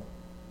trouble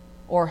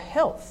or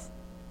health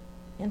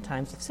in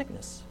times of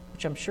sickness,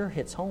 which I'm sure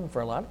hits home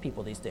for a lot of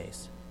people these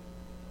days.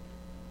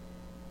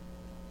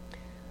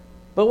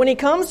 But when he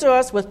comes to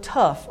us with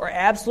tough or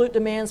absolute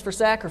demands for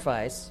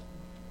sacrifice,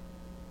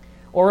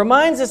 or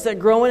reminds us that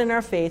growing in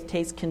our faith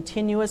takes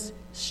continuous,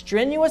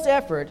 strenuous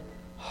effort,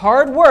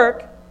 hard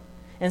work,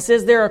 and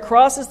says there are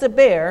crosses to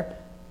bear,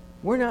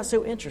 we're not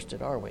so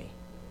interested, are we?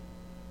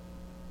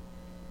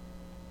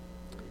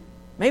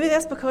 Maybe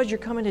that's because you're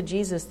coming to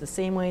Jesus the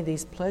same way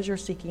these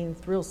pleasure-seeking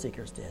thrill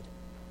seekers did.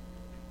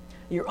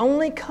 You're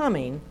only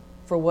coming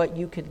for what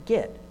you could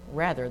get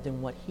rather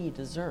than what he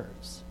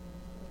deserves.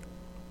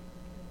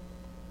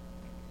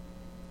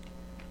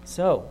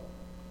 So,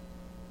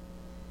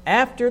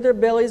 after their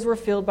bellies were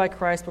filled by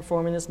Christ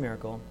performing this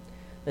miracle,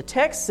 the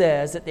text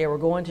says that they were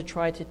going to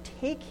try to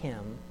take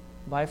him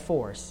by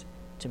force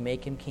to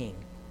make him king.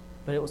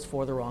 But it was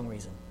for the wrong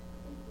reason.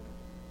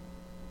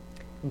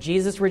 And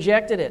Jesus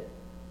rejected it.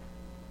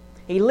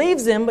 He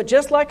leaves them, but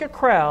just like a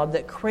crowd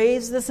that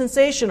craves the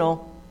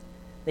sensational,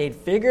 they'd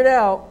figured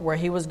out where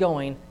he was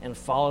going and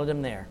followed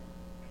him there.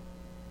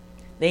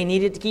 They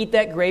needed to keep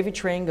that gravy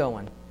train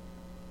going.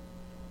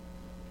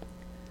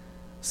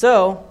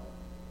 So,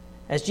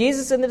 as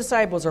Jesus and the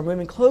disciples are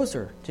moving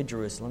closer to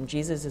Jerusalem,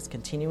 Jesus is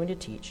continuing to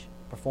teach,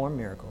 perform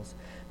miracles.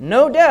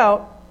 No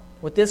doubt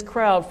with this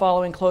crowd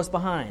following close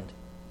behind.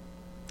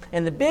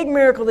 And the big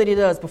miracle that he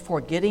does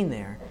before getting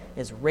there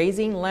is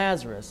raising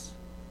Lazarus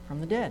from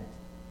the dead.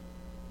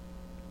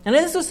 And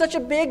this was such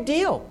a big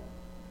deal.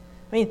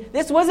 I mean,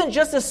 this wasn't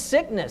just a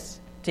sickness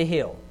to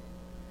heal.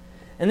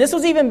 And this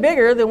was even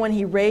bigger than when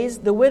he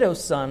raised the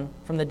widow's son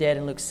from the dead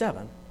in Luke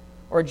 7,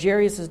 or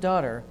Jairus'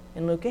 daughter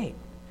in Luke 8.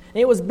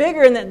 And it was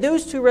bigger in that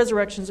those two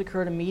resurrections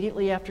occurred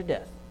immediately after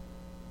death.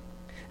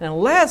 And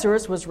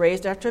Lazarus was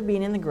raised after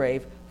being in the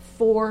grave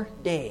 4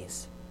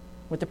 days,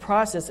 with the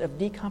process of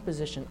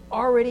decomposition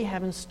already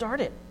having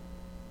started.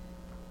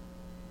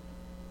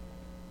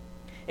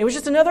 It was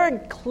just another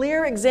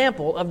clear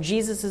example of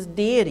Jesus'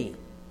 deity.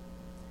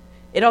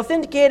 It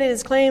authenticated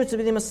his claims to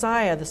be the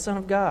Messiah, the Son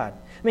of God.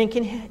 I mean,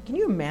 can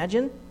you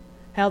imagine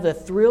how the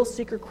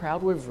thrill-seeker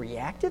crowd would have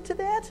reacted to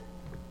that?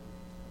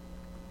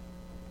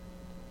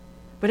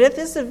 But at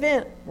this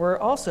event were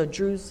also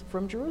Jews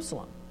from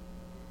Jerusalem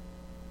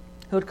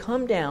who had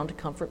come down to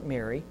comfort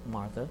Mary,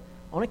 Martha,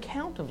 on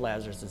account of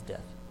Lazarus'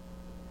 death.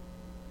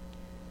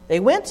 They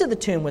went to the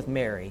tomb with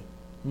Mary,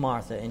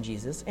 Martha, and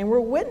Jesus, and were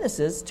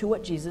witnesses to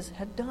what Jesus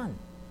had done.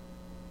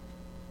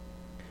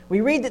 We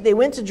read that they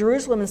went to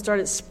Jerusalem and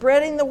started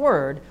spreading the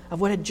word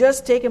of what had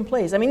just taken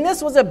place. I mean,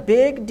 this was a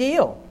big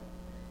deal.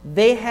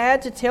 They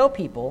had to tell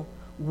people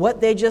what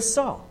they just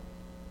saw.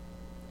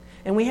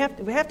 And we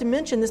have to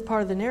mention this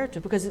part of the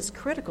narrative because it's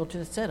critical to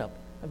the setup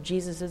of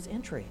Jesus'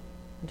 entry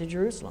into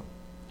Jerusalem.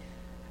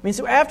 I mean,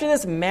 so after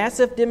this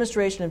massive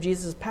demonstration of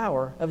Jesus'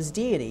 power, of his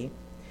deity,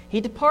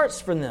 he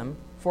departs from them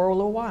for a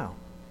little while.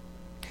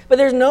 But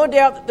there's no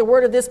doubt that the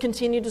word of this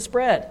continued to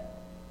spread.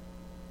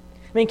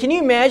 I mean, can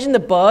you imagine the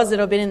buzz that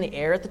had been in the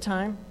air at the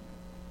time?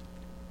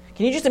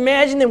 Can you just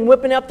imagine them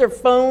whipping up their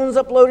phones,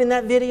 uploading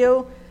that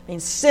video? I mean,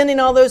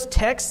 sending all those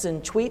texts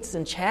and tweets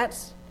and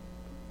chats?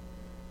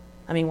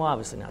 I mean, well,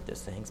 obviously not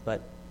those things,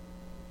 but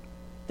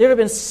there would have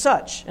been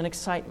such an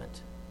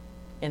excitement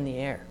in the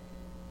air.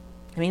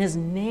 I mean, his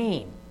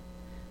name,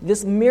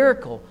 this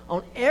miracle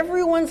on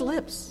everyone's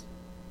lips.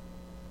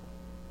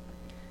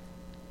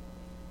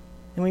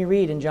 And we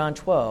read in John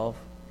 12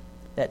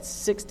 that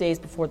 6 days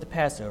before the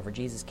Passover,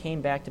 Jesus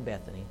came back to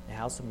Bethany, the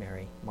house of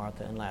Mary,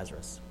 Martha, and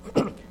Lazarus.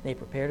 They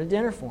prepared a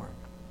dinner for him.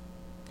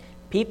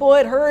 People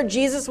had heard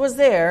Jesus was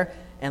there,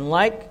 and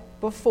like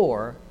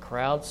before,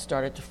 crowds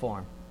started to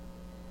form.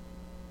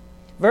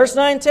 Verse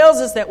 9 tells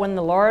us that when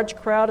the large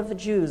crowd of the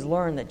Jews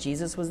learned that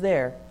Jesus was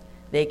there,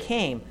 they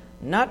came,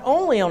 not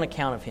only on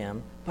account of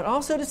him, but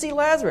also to see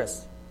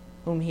Lazarus,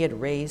 whom he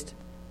had raised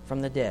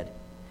from the dead.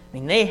 I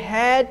mean, they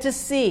had to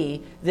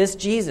see this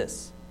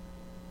Jesus.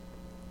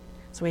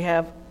 So we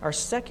have our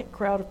second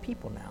crowd of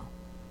people now.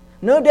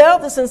 No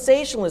doubt the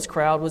sensationalist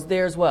crowd was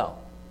there as well.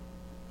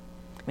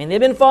 I mean, they've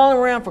been following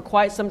around for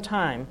quite some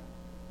time.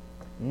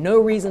 No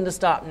reason to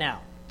stop now.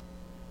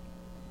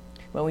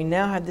 But we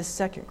now have this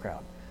second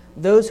crowd,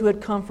 those who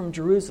had come from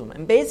Jerusalem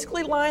and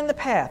basically lined the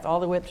path all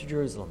the way up to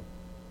Jerusalem.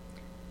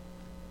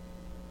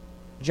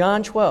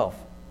 John 12,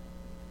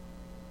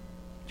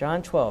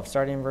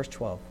 starting in verse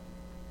 12.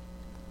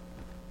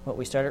 What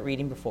we started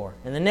reading before.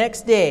 And the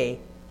next day,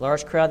 a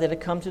large crowd that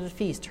had come to the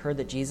feast heard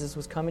that Jesus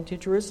was coming to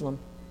Jerusalem.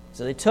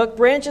 So they took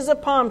branches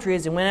of palm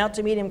trees and went out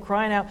to meet him,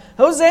 crying out,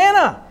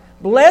 "Hosanna!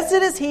 Blessed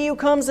is he who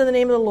comes in the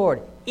name of the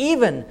Lord,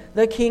 even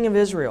the King of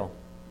Israel."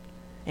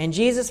 And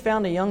Jesus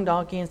found a young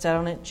donkey and sat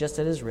on it, just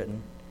as it is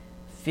written,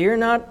 "Fear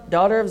not,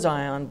 daughter of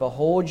Zion,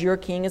 behold, your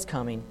king is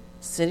coming,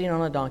 sitting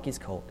on a donkey's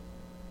colt."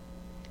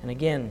 And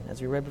again,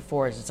 as we read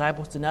before, his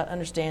disciples did not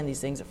understand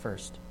these things at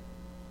first.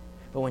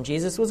 But when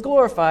Jesus was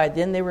glorified,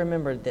 then they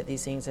remembered that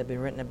these things had been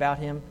written about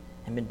him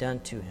and been done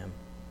to him.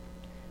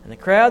 And the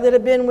crowd that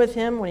had been with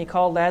him when he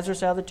called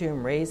Lazarus out of the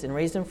tomb, raised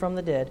him from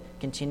the dead,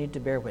 continued to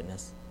bear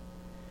witness.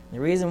 And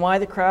the reason why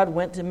the crowd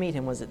went to meet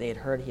him was that they had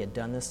heard he had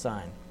done this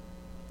sign.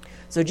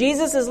 So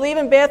Jesus is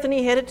leaving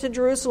Bethany, headed to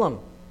Jerusalem.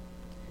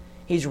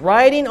 He's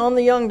riding on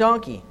the young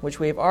donkey, which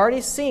we have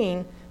already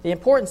seen the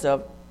importance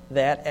of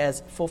that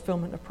as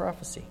fulfillment of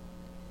prophecy.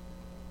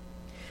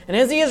 And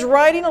as he is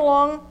riding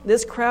along,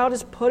 this crowd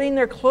is putting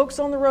their cloaks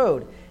on the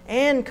road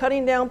and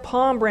cutting down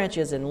palm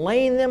branches and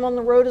laying them on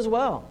the road as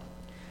well.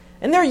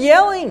 And they're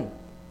yelling.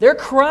 They're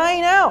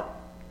crying out.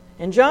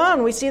 In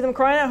John, we see them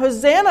crying out,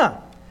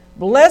 "Hosanna!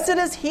 Blessed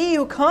is he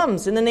who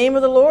comes in the name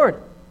of the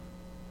Lord,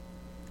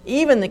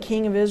 even the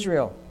King of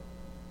Israel."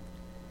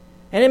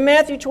 And in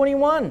Matthew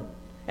 21,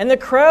 and the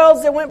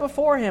crowds that went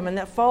before him and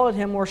that followed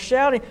him were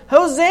shouting,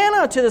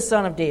 "Hosanna to the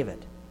Son of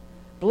David!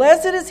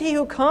 Blessed is he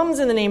who comes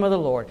in the name of the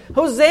Lord.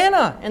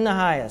 Hosanna in the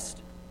highest."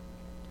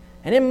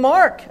 And in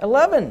Mark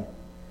 11,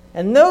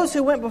 and those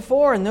who went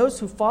before and those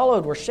who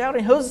followed were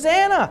shouting,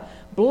 "Hosanna!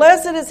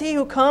 Blessed is he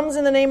who comes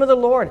in the name of the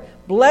Lord.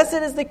 Blessed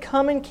is the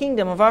coming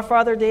kingdom of our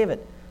father David.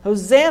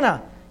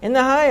 Hosanna in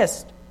the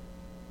highest."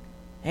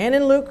 And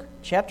in Luke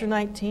chapter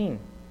 19,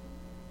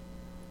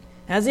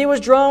 as he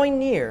was drawing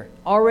near,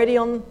 already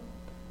on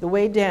the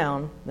way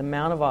down the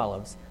Mount of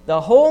Olives,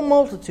 the whole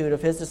multitude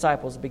of his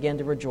disciples began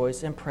to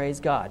rejoice and praise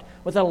God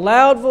with a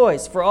loud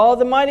voice for all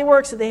the mighty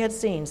works that they had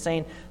seen,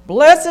 saying,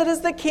 "Blessed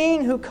is the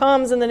King who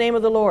comes in the name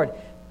of the Lord.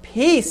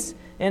 Peace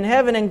in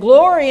heaven and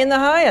glory in the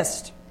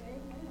highest."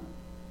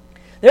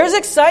 There's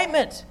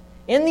excitement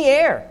in the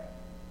air.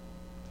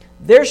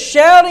 They're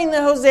shouting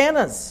the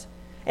hosannas.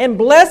 And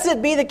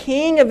blessed be the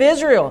King of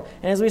Israel.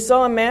 And as we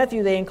saw in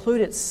Matthew, they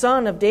included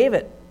Son of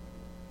David.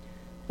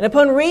 And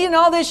upon reading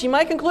all this, you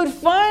might conclude,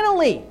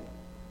 finally,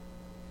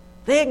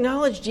 they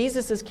acknowledge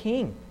Jesus as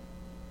King.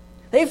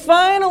 They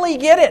finally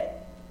get it.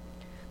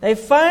 They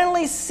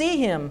finally see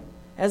him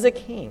as a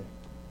king.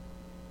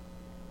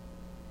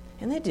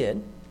 And they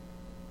did.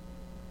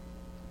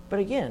 But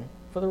again,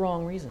 for the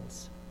wrong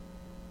reasons.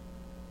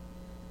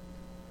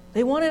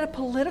 They wanted a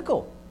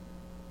political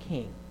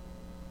king.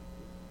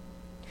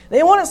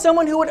 They wanted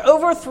someone who would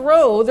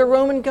overthrow the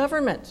Roman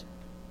government.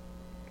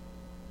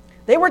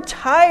 They were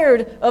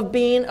tired of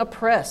being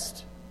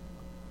oppressed.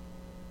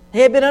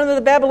 They had been under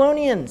the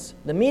Babylonians,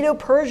 the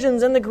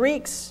Medo-Persians, and the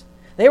Greeks.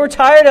 They were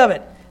tired of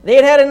it. They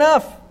had had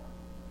enough.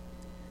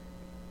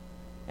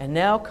 And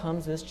now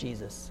comes this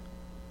Jesus.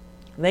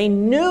 They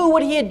knew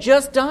what he had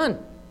just done.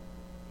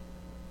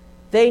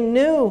 They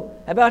knew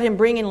about him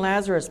bringing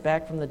Lazarus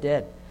back from the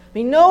dead. I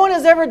mean, no one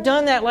has ever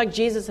done that like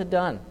Jesus had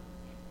done.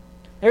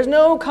 There's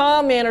no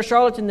con man or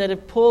charlatan that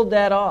have pulled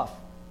that off.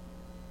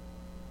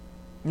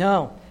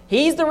 No,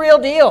 he's the real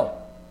deal.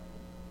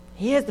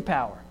 He has the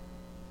power.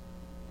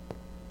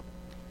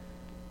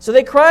 So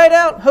they cried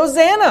out,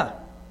 "Hosanna!"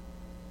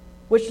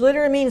 which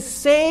literally means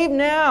save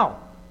now.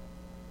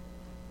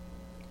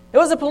 It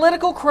was a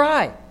political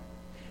cry.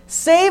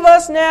 Save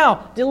us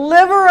now.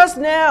 Deliver us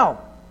now.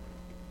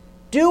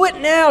 Do it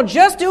now.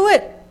 Just do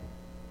it.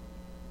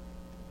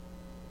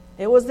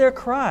 It was their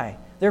cry,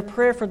 their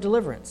prayer for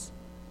deliverance.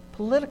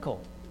 Political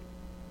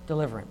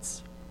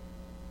deliverance.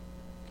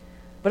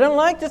 But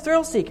unlike the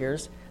thrill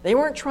seekers, they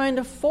weren't trying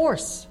to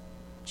force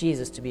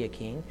Jesus to be a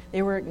king.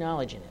 They were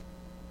acknowledging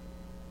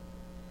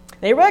it.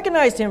 They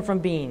recognized him from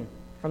being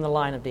from the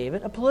line of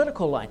David, a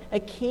political line, a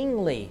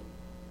kingly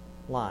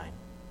line.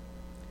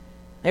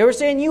 They were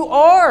saying, "You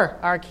are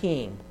our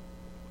king.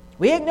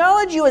 We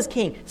acknowledge you as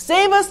king.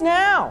 Save us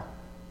now."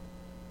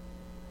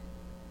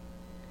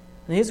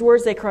 And these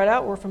words they cried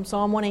out were from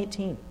Psalm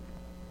 118.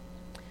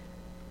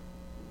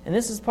 And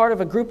this is part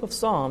of a group of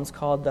psalms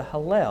called the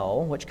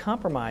Hallel, which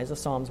comprise the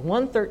Psalms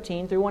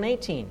 113 through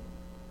 118.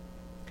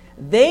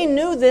 They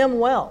knew them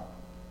well.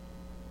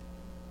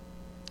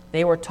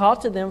 They were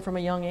taught to them from a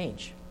young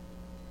age.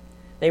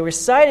 They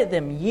recited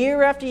them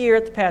year after year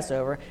at the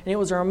Passover, and it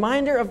was a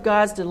reminder of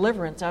God's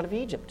deliverance out of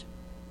Egypt.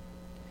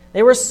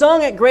 They were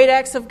sung at great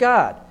acts of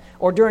God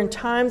or during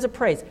times of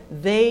praise.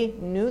 They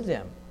knew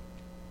them.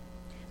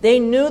 They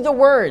knew the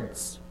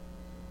words,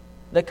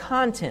 the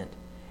content,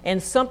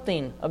 and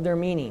something of their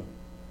meaning.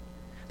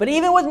 But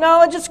even with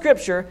knowledge of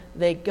Scripture,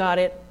 they got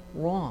it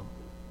wrong.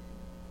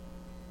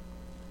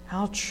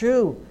 How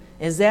true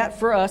is that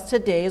for us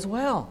today as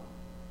well?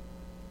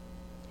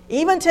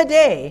 Even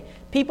today,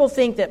 people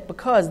think that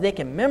because they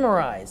can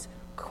memorize,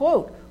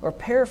 quote, or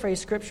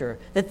paraphrase Scripture,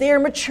 that they are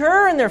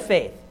mature in their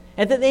faith,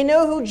 and that they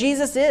know who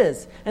Jesus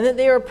is, and that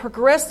they are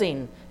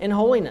progressing in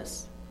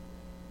holiness.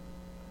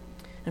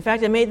 In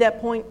fact, I made that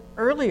point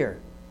earlier,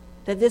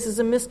 that this is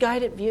a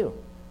misguided view.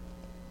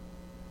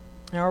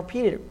 And I'll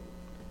repeat it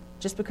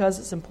just because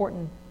it's an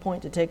important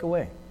point to take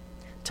away.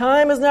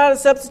 Time is not a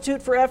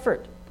substitute for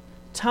effort.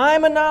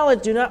 Time and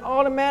knowledge do not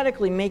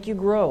automatically make you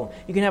grow.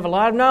 You can have a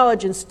lot of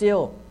knowledge and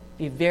still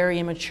be very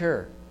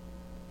immature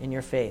in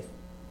your faith.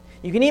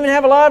 You can even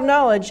have a lot of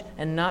knowledge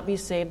and not be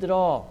saved at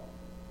all.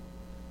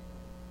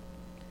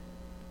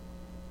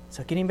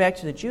 So getting back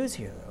to the Jews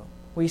here, though,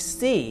 we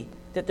see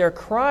that their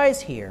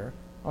cries here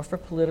are for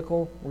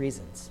political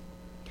reasons.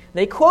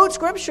 They quote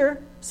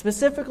Scripture,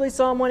 specifically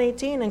Psalm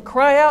 118, and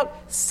cry out,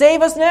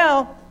 "Save us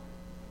now!"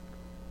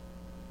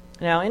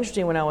 Now,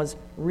 interesting, when I was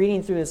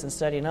reading through this and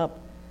studying up,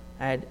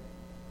 I had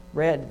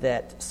read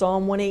that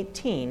Psalm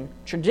 118,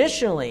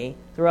 traditionally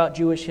throughout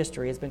Jewish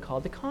history, has been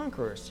called the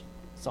Conqueror's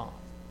Psalm.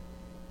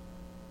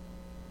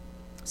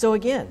 So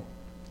again,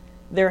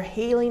 they're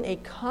hailing a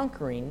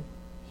conquering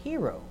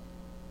hero,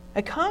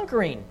 a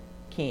conquering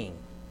king.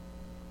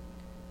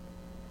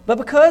 But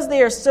because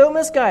they are so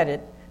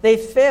misguided, they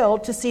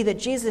failed to see that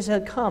Jesus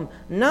had come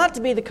not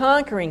to be the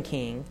conquering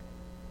king,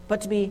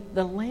 but to be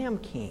the Lamb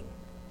King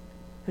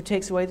who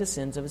takes away the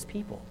sins of his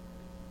people.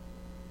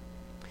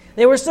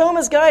 They were so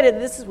misguided that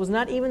this was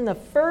not even the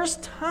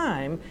first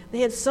time they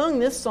had sung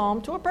this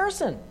psalm to a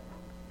person.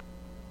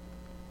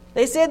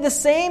 They said the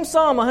same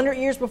psalm 100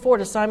 years before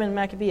to Simon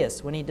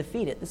Maccabeus when he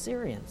defeated the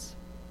Syrians.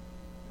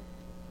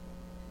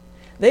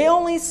 They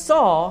only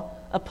saw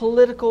a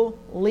political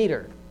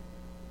leader.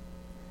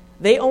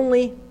 They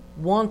only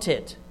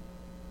wanted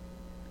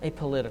a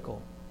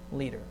political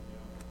leader.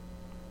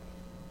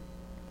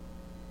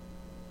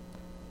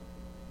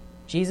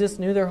 Jesus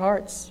knew their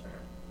hearts.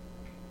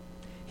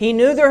 He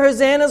knew their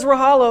hosannas were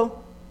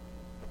hollow.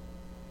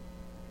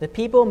 The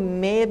people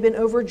may have been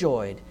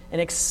overjoyed and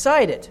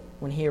excited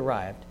when he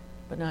arrived,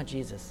 but not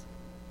Jesus.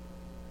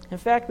 In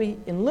fact,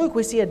 in Luke,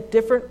 we see a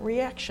different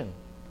reaction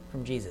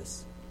from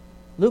Jesus.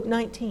 Luke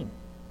 19.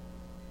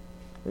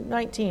 Luke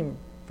 19,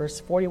 verse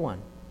 41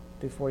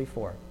 through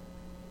 44.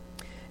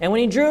 And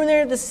when he drew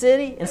near the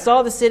city and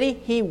saw the city,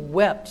 he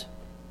wept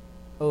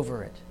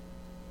over it,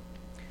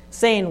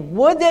 saying,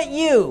 "Would that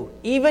you,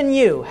 even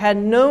you, had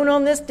known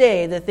on this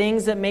day the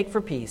things that make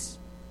for peace.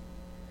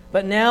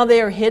 But now they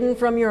are hidden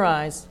from your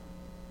eyes.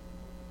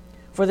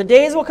 For the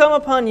days will come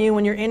upon you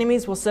when your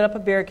enemies will set up a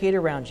barricade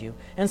around you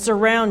and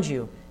surround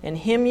you and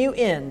hem you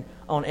in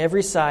on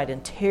every side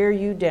and tear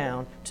you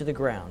down to the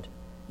ground,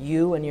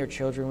 you and your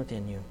children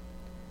within you.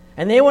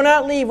 And they will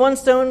not leave one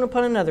stone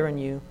upon another in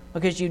you,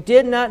 because you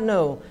did not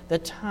know the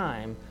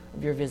time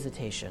of your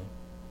visitation."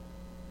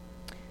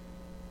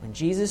 When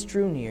Jesus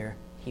drew near,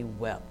 he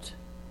wept.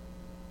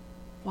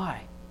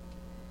 Why?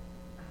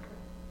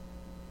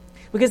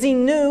 Because he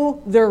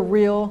knew their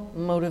real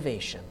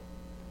motivation.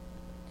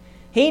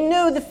 He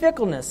knew the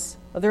fickleness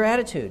of their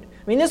attitude.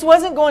 I mean, this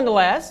wasn't going to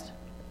last.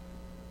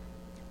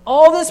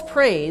 All this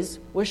praise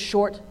was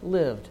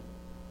short-lived.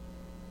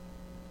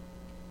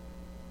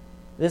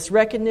 This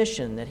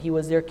recognition that he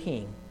was their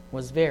king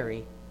was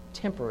very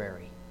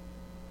temporary.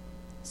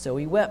 So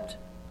he wept.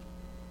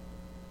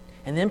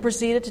 And then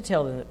proceeded to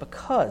tell them that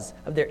because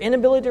of their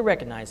inability to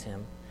recognize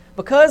him,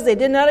 because they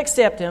did not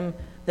accept him,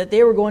 that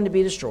they were going to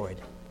be destroyed,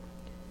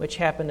 which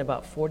happened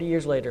about 40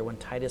 years later when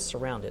Titus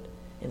surrounded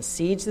and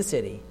sieged the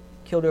city,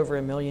 killed over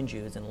 1 million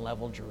Jews, and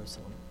leveled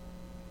Jerusalem.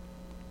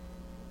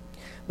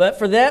 But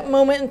for that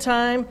moment in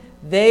time,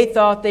 they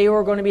thought they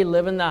were going to be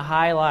living the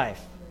high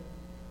life.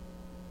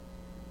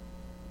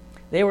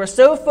 They were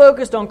so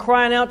focused on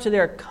crying out to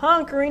their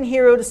conquering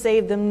hero to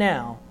save them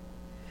now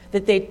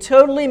that they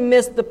totally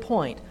missed the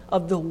point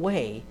of the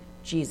way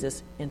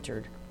Jesus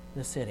entered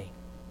the city.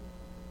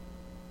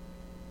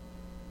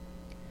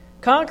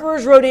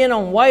 Conquerors rode in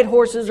on white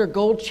horses or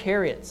gold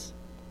chariots.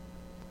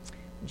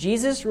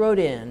 Jesus rode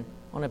in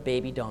on a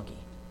baby donkey.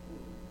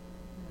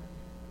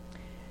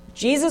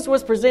 Jesus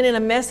was presenting a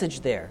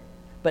message there,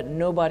 but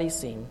nobody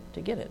seemed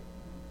to get it.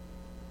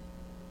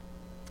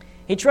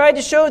 He tried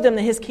to show them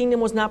that his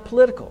kingdom was not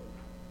political.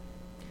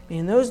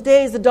 In those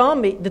days, the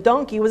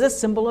donkey was a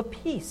symbol of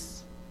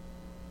peace.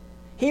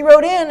 He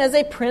rode in as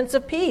a prince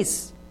of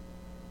peace.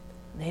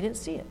 And they didn't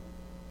see it.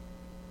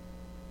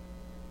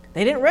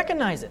 They didn't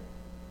recognize it.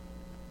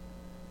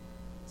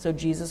 So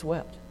Jesus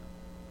wept.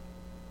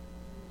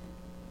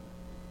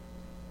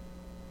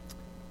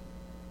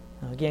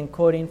 Again,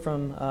 quoting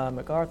from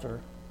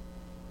MacArthur,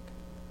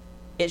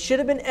 it should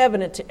have been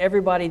evident to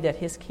everybody that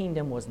his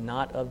kingdom was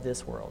not of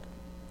this world.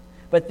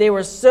 But they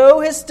were so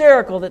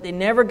hysterical that they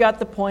never got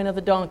the point of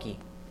the donkey.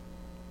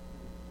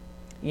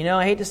 You know,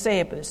 I hate to say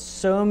it, but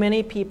so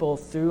many people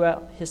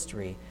throughout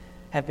history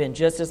have been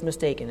just as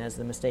mistaken as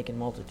the mistaken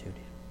multitude.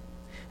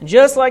 And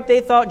just like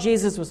they thought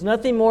Jesus was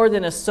nothing more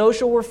than a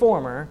social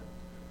reformer,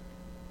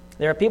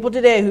 there are people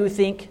today who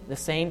think the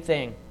same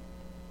thing.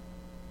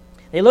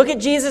 They look at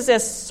Jesus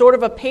as sort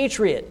of a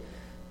patriot,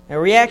 a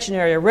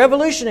reactionary, a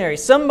revolutionary,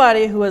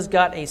 somebody who has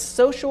got a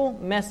social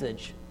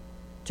message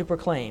to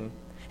proclaim.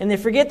 And they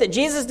forget that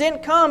Jesus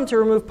didn't come to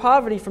remove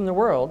poverty from the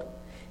world.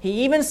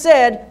 He even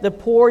said, the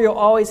poor you'll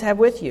always have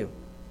with you.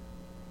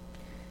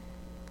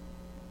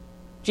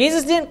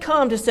 Jesus didn't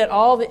come to set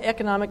all the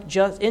economic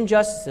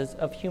injustices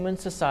of human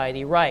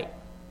society right.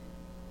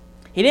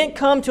 He didn't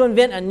come to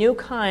invent a new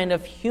kind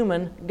of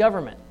human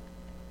government.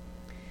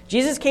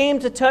 Jesus came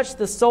to touch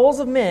the souls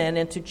of men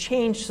and to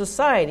change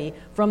society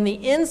from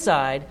the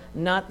inside,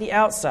 not the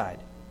outside.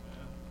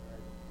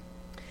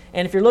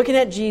 And if you're looking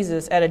at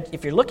Jesus,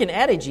 if you're looking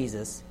at a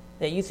Jesus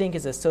that you think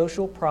is a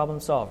social problem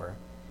solver,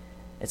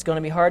 it's going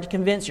to be hard to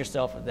convince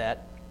yourself of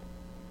that.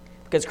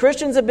 Because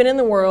Christians have been in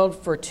the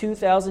world for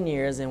 2,000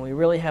 years, and we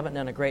really haven't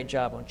done a great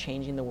job on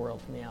changing the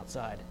world from the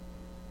outside.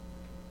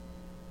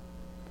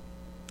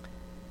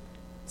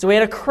 So we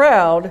had a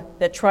crowd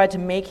that tried to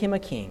make him a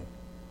king.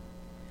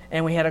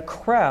 And we had a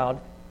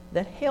crowd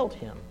that hailed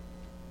him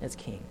as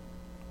king.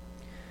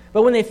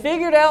 But when they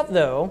figured out,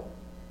 though,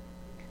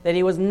 that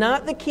he was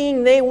not the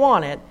king they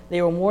wanted,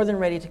 they were more than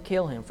ready to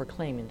kill him for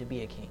claiming to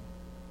be a king.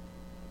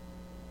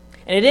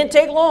 And it didn't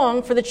take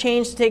long for the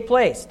change to take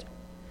place.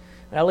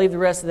 But I'll leave the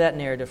rest of that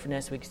narrative for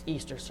next week's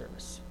Easter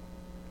service.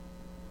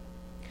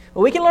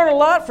 But we can learn a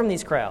lot from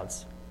these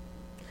crowds.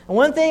 And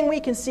one thing we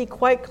can see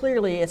quite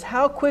clearly is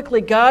how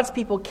quickly God's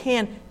people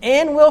can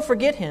and will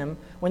forget him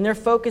when their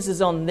focus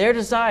is on their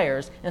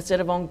desires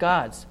instead of on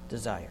God's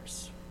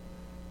desires.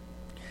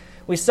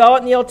 We saw it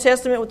in the Old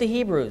Testament with the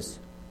Hebrews.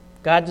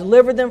 God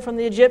delivered them from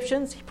the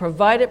Egyptians. He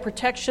provided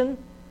protection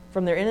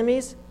from their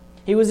enemies.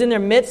 He was in their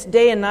midst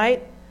day and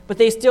night, but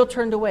they still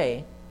turned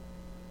away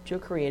to a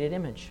created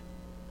image.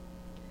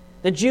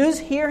 The Jews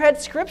here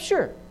had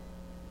Scripture.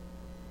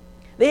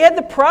 They had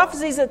the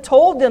prophecies that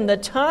told them the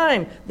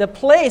time, the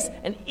place,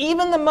 and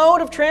even the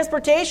mode of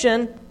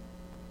transportation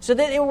so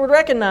that they would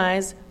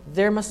recognize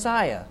their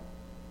Messiah,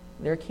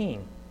 their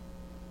King.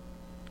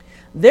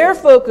 Their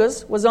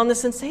focus was on the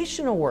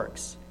sensational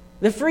works,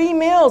 the free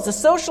meals, the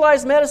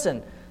socialized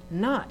medicine,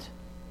 not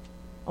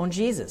on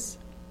Jesus.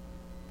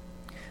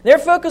 Their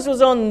focus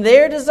was on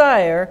their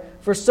desire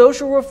for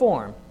social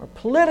reform or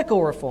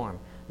political reform,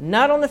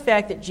 not on the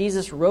fact that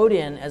Jesus rode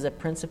in as a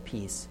Prince of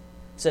Peace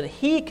so that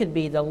he could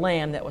be the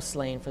Lamb that was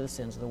slain for the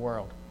sins of the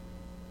world.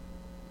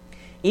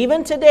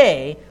 Even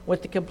today,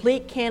 with the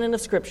complete canon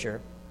of Scripture,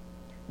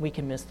 we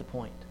can miss the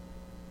point.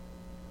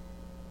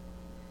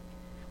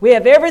 We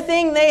have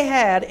everything they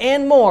had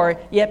and more,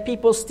 yet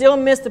people still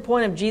miss the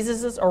point of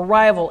Jesus'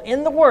 arrival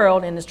in the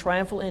world and his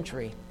triumphal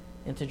entry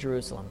into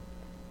Jerusalem.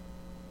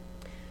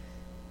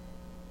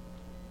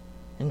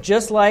 And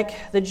just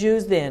like the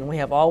Jews then, we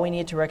have all we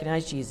need to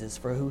recognize Jesus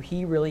for who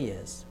he really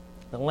is.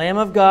 The Lamb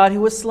of God who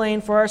was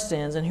slain for our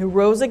sins and who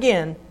rose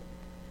again,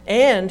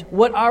 and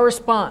what our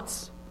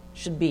response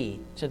should be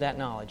to that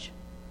knowledge.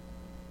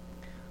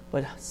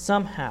 But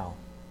somehow,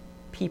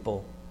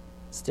 people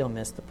still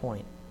miss the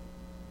point.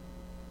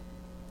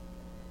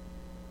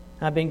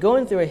 I've been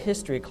going through a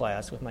history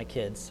class with my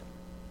kids,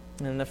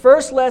 and the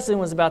first lesson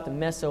was about the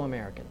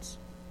Mesoamericans.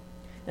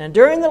 And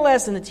during the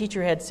lesson, the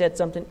teacher had said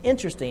something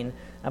interesting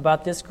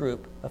about this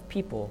group of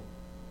people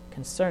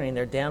concerning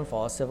their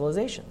downfall of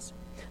civilizations.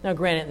 Now,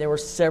 granted, there were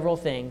several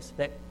things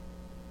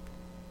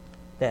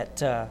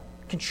that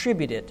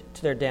contributed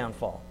to their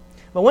downfall.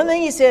 But one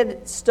thing he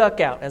said stuck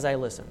out as I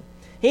listened.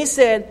 He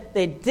said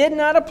they did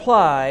not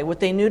apply what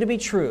they knew to be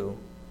true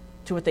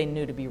to what they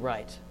knew to be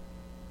right.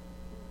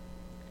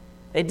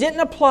 They didn't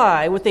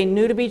apply what they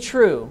knew to be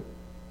true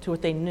to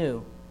what they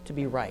knew to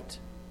be right.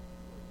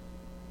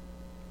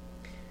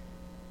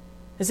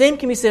 The same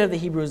can be said of the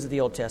Hebrews of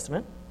the Old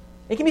Testament.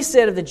 It can be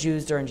said of the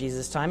Jews during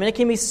Jesus' time, and it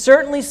can be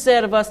certainly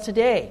said of us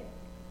today.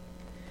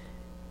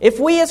 If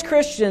we as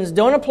Christians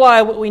don't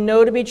apply what we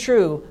know to be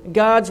true,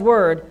 God's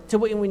Word, to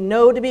what we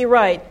know to be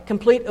right,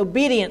 complete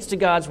obedience to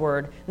God's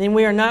Word, then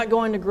we are not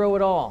going to grow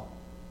at all.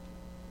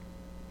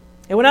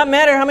 It will not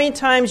matter how many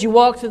times you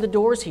walk through the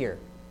doors here.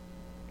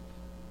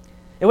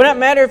 It will not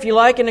matter if you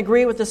like and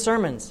agree with the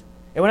sermons.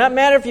 It will not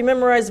matter if you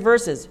memorize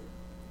verses.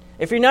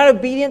 If you're not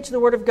obedient to the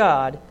Word of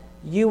God,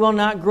 you will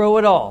not grow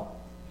at all.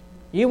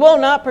 You will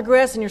not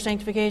progress in your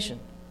sanctification.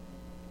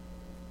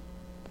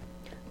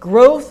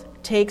 Growth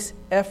takes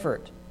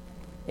effort.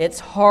 It's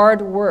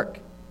hard work.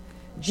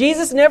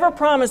 Jesus never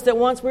promised that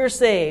once we are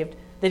saved,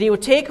 that he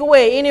would take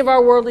away any of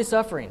our worldly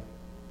suffering.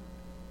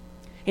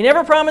 He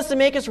never promised to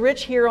make us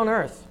rich here on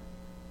earth,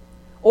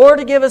 or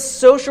to give us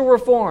social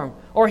reform,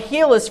 or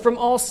heal us from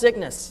all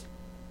sickness.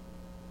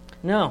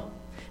 No.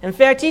 In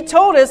fact, he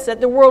told us that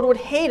the world would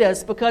hate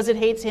us because it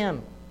hates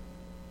him.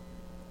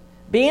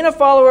 Being a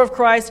follower of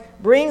Christ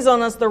brings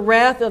on us the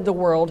wrath of the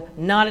world,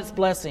 not its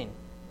blessing.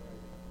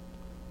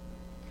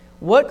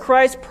 What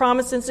Christ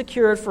promised and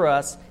secured for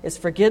us is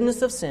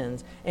forgiveness of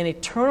sins and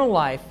eternal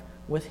life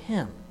with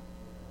Him.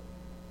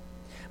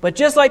 But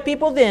just like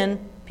people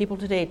then, people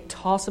today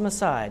toss Him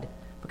aside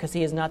because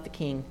He is not the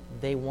King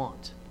they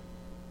want.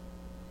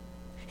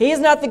 He is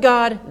not the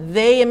God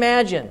they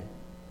imagine.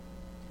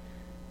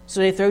 So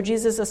they throw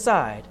Jesus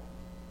aside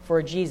for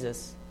a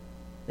Jesus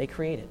they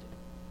created.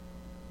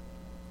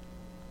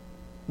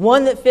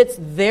 One that fits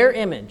their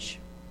image,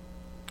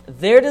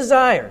 their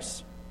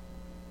desires.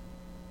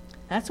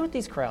 That's what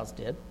these crowds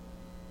did.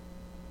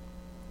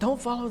 Don't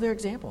follow their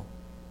example.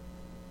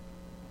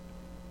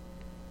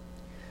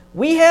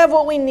 We have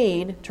what we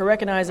need to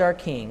recognize our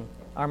King,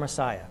 our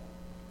Messiah.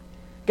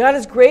 God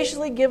has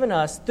graciously given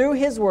us, through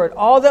His Word,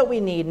 all that we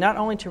need, not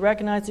only to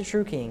recognize the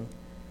true King,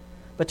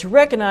 but to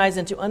recognize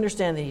and to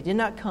understand that He did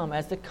not come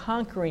as the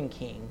conquering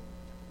King,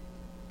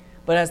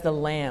 but as the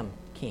Lamb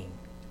King.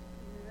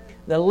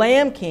 The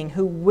Lamb King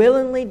who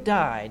willingly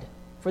died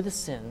for the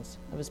sins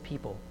of His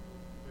people.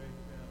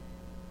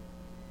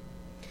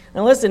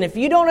 Now listen, if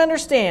you don't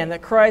understand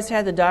that Christ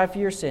had to die for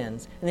your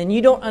sins, then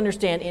you don't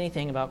understand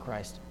anything about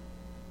Christ.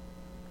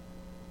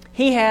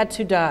 He had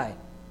to die.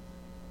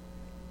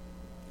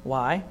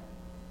 Why?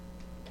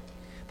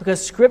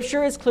 Because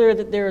Scripture is clear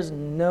that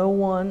no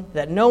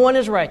one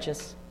is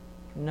righteous.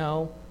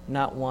 No,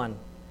 not one.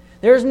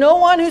 There is no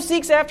one who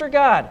seeks after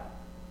God.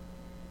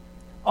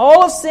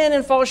 All have sinned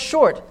and fall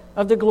short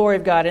of the glory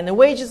of God. And the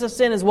wages of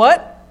sin is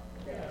what?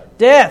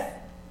 Death.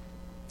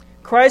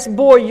 Christ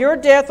bore your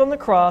death on the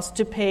cross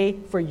to pay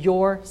for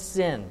your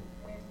sin.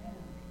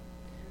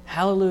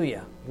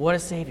 Hallelujah. What a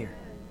Savior.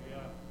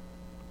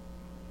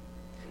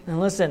 And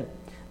listen,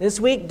 this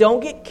week, don't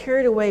get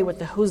carried away with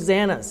the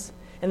hosannas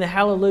and the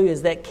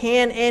hallelujahs that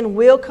can and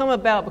will come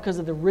about because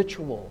of the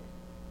ritual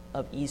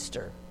of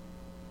Easter.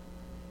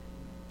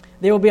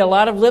 There will be a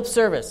lot of lip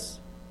service.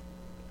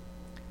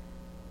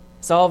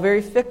 It's all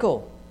very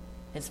fickle.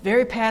 It's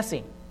very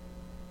passing.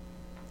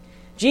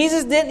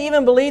 Jesus didn't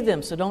even believe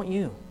them, so don't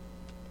you.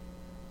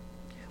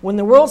 When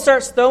the world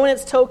starts throwing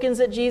its tokens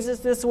at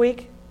Jesus this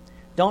week,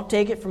 don't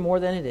take it for more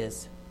than it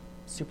is.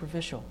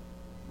 Superficial.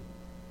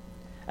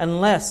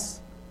 Unless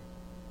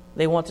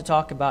they want to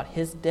talk about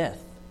His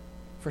death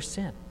for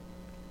sin.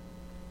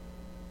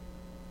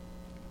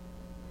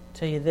 I'll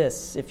tell you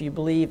this, if you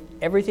believe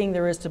everything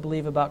there is to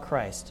believe about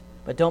Christ,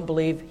 but don't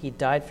believe He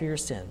died for your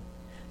sin,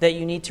 that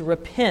you need to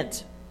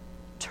repent,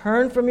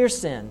 turn from your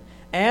sin,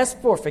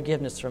 ask for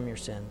forgiveness from your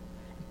sin,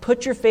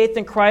 put your faith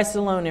in Christ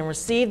alone and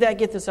receive that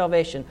gift of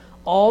salvation,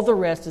 all the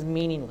rest is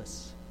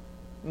meaningless.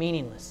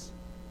 Meaningless.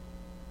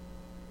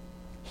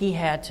 He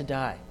had to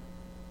die.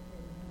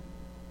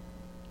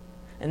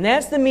 And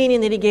that's the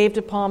meaning that He gave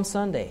to Palm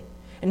Sunday.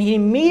 And He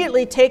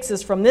immediately takes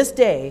us from this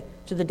day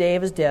to the day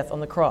of His death on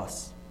the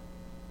cross.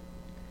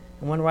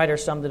 And one writer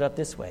summed it up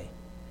this way.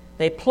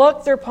 They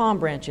pluck their palm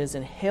branches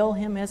and hail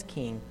Him as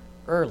King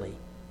early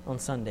on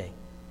Sunday.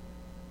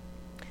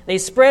 They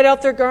spread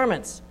out their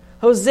garments.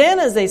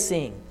 Hosannas they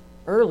sing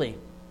early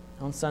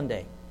on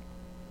Sunday.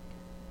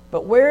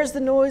 But where is the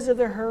noise of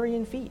their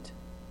hurrying feet?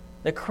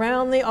 The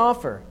crown they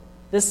offer,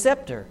 the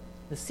scepter,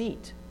 the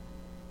seat.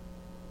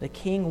 The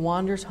King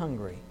wanders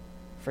hungry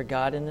for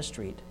God in the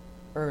street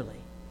early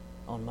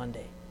on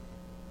Monday.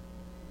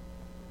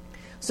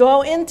 So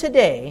I'll end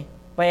today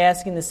by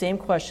asking the same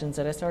questions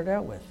that I started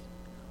out with.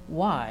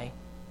 Why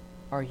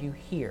are you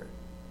here?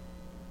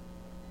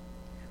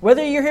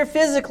 Whether you're here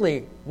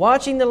physically,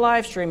 watching the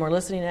live stream, or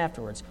listening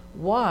afterwards,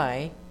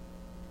 why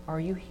are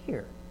you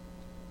here?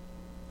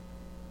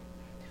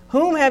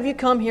 Whom have you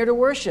come here to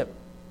worship?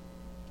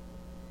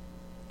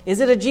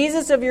 Is it a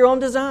Jesus of your own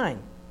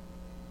design?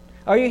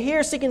 Are you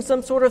here seeking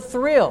some sort of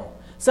thrill,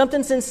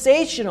 something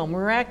sensational,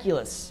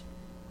 miraculous?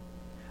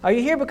 Are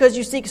you here because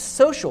you seek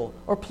social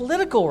or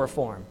political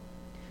reform?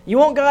 You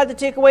want God to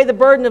take away the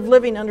burden of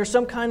living under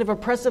some kind of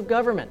oppressive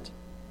government?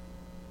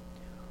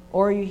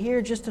 Or are you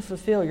here just to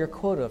fulfill your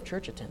quota of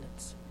church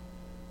attendance?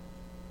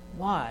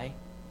 Why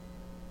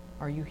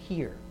are you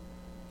here?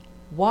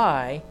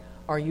 Why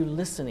are you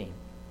listening?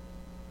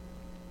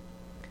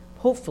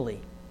 Hopefully,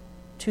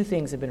 two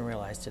things have been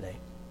realized today.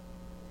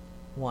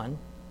 One,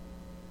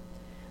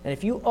 that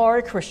if you are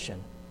a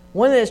Christian,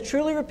 one that has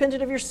truly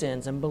repented of your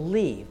sins and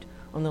believed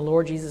on the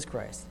Lord Jesus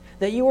Christ,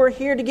 that you are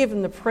here to give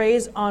Him the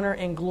praise, honor,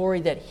 and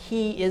glory that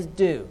He is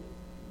due.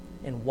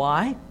 And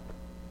why?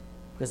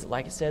 Because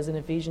like it says in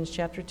Ephesians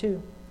chapter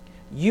 2,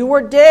 you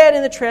were dead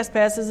in the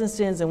trespasses and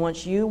sins in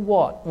which you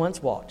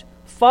once walked,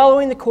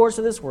 following the course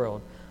of this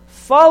world,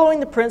 following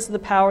the prince of the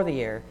power of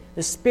the air,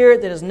 the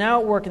spirit that is now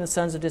at work in the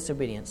sons of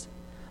disobedience,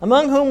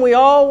 among whom we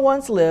all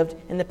once lived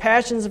in the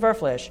passions of our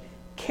flesh,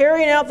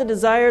 carrying out the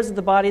desires of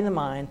the body and the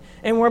mind,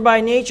 and were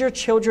by nature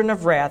children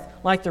of wrath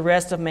like the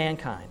rest of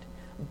mankind.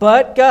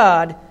 But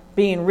God,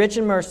 being rich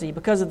in mercy,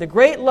 because of the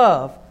great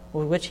love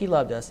with which He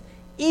loved us,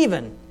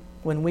 even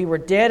when we were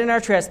dead in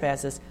our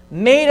trespasses,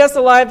 made us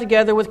alive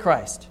together with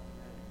Christ.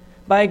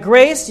 By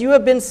grace you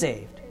have been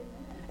saved,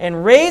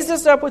 and raised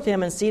us up with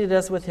him and seated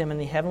us with him in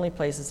the heavenly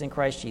places in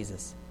Christ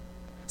Jesus,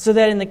 so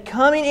that in the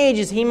coming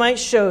ages he might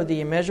show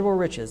the immeasurable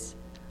riches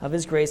of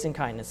his grace and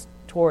kindness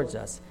towards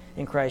us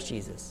in Christ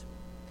Jesus.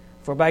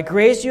 For by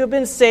grace you have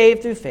been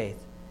saved through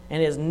faith,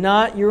 and it is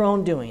not your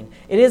own doing.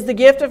 It is the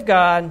gift of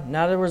God,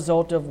 not a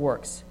result of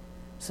works,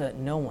 so that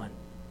no one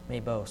may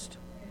boast.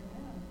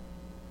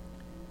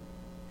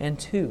 And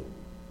 2,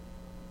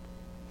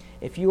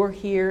 if you are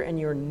here and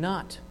you're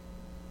not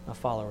a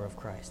follower of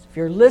Christ, if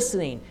you're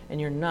listening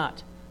and you're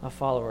not a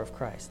follower of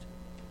Christ,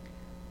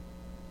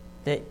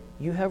 that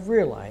you have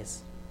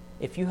realized,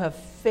 if you have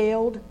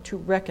failed to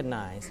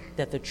recognize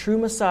that the true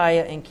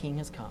Messiah and King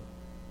has come,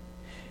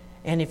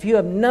 and if you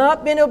have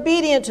not been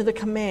obedient to the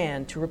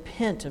command to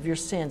repent of your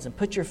sins and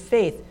put your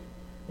faith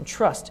and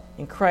trust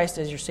in Christ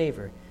as your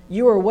Savior,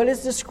 you are what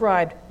is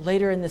described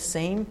later in the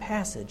same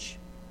passage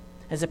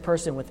as a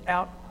person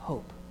without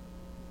hope,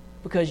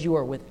 because you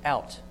are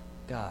without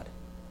God.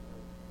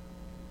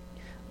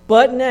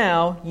 But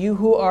now, you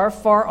who are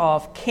far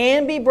off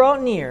can be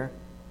brought near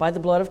by the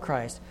blood of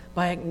Christ,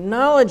 by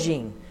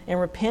acknowledging and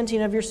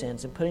repenting of your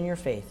sins and putting your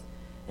faith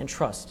and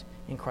trust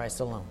in Christ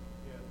alone.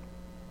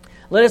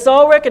 Let us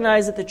all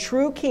recognize that the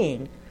true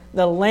King,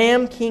 the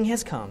Lamb King,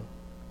 has come,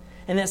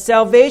 and that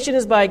salvation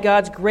is by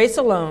God's grace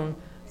alone,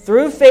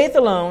 through faith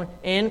alone,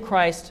 in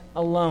Christ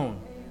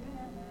alone.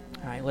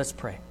 All right, let's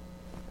pray.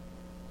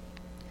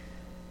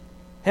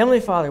 Heavenly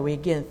Father, we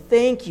again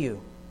thank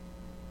you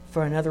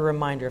for another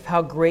reminder of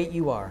how great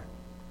you are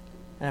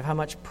and of how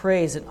much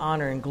praise and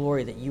honor and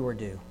glory that you are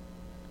due.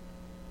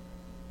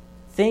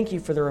 Thank you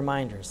for the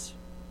reminders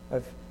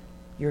of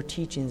your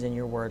teachings and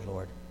your word,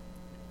 Lord,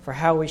 for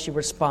how we should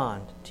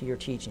respond to your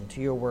teaching,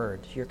 to your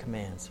word, to your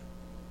commands.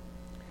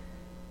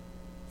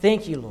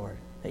 Thank you, Lord,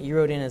 that you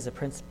rode in as the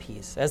Prince of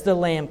Peace, as the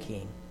Lamb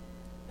King,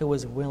 who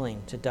was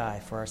willing to die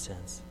for our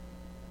sins,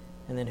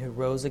 and then who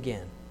rose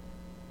again.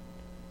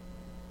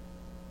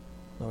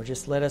 Lord,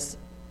 just let us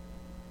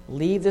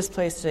leave this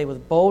place today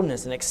with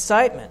boldness and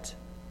excitement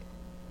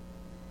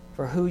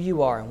for who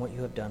you are and what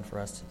you have done for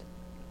us today.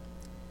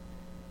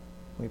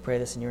 We pray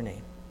this in your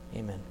name.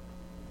 Amen.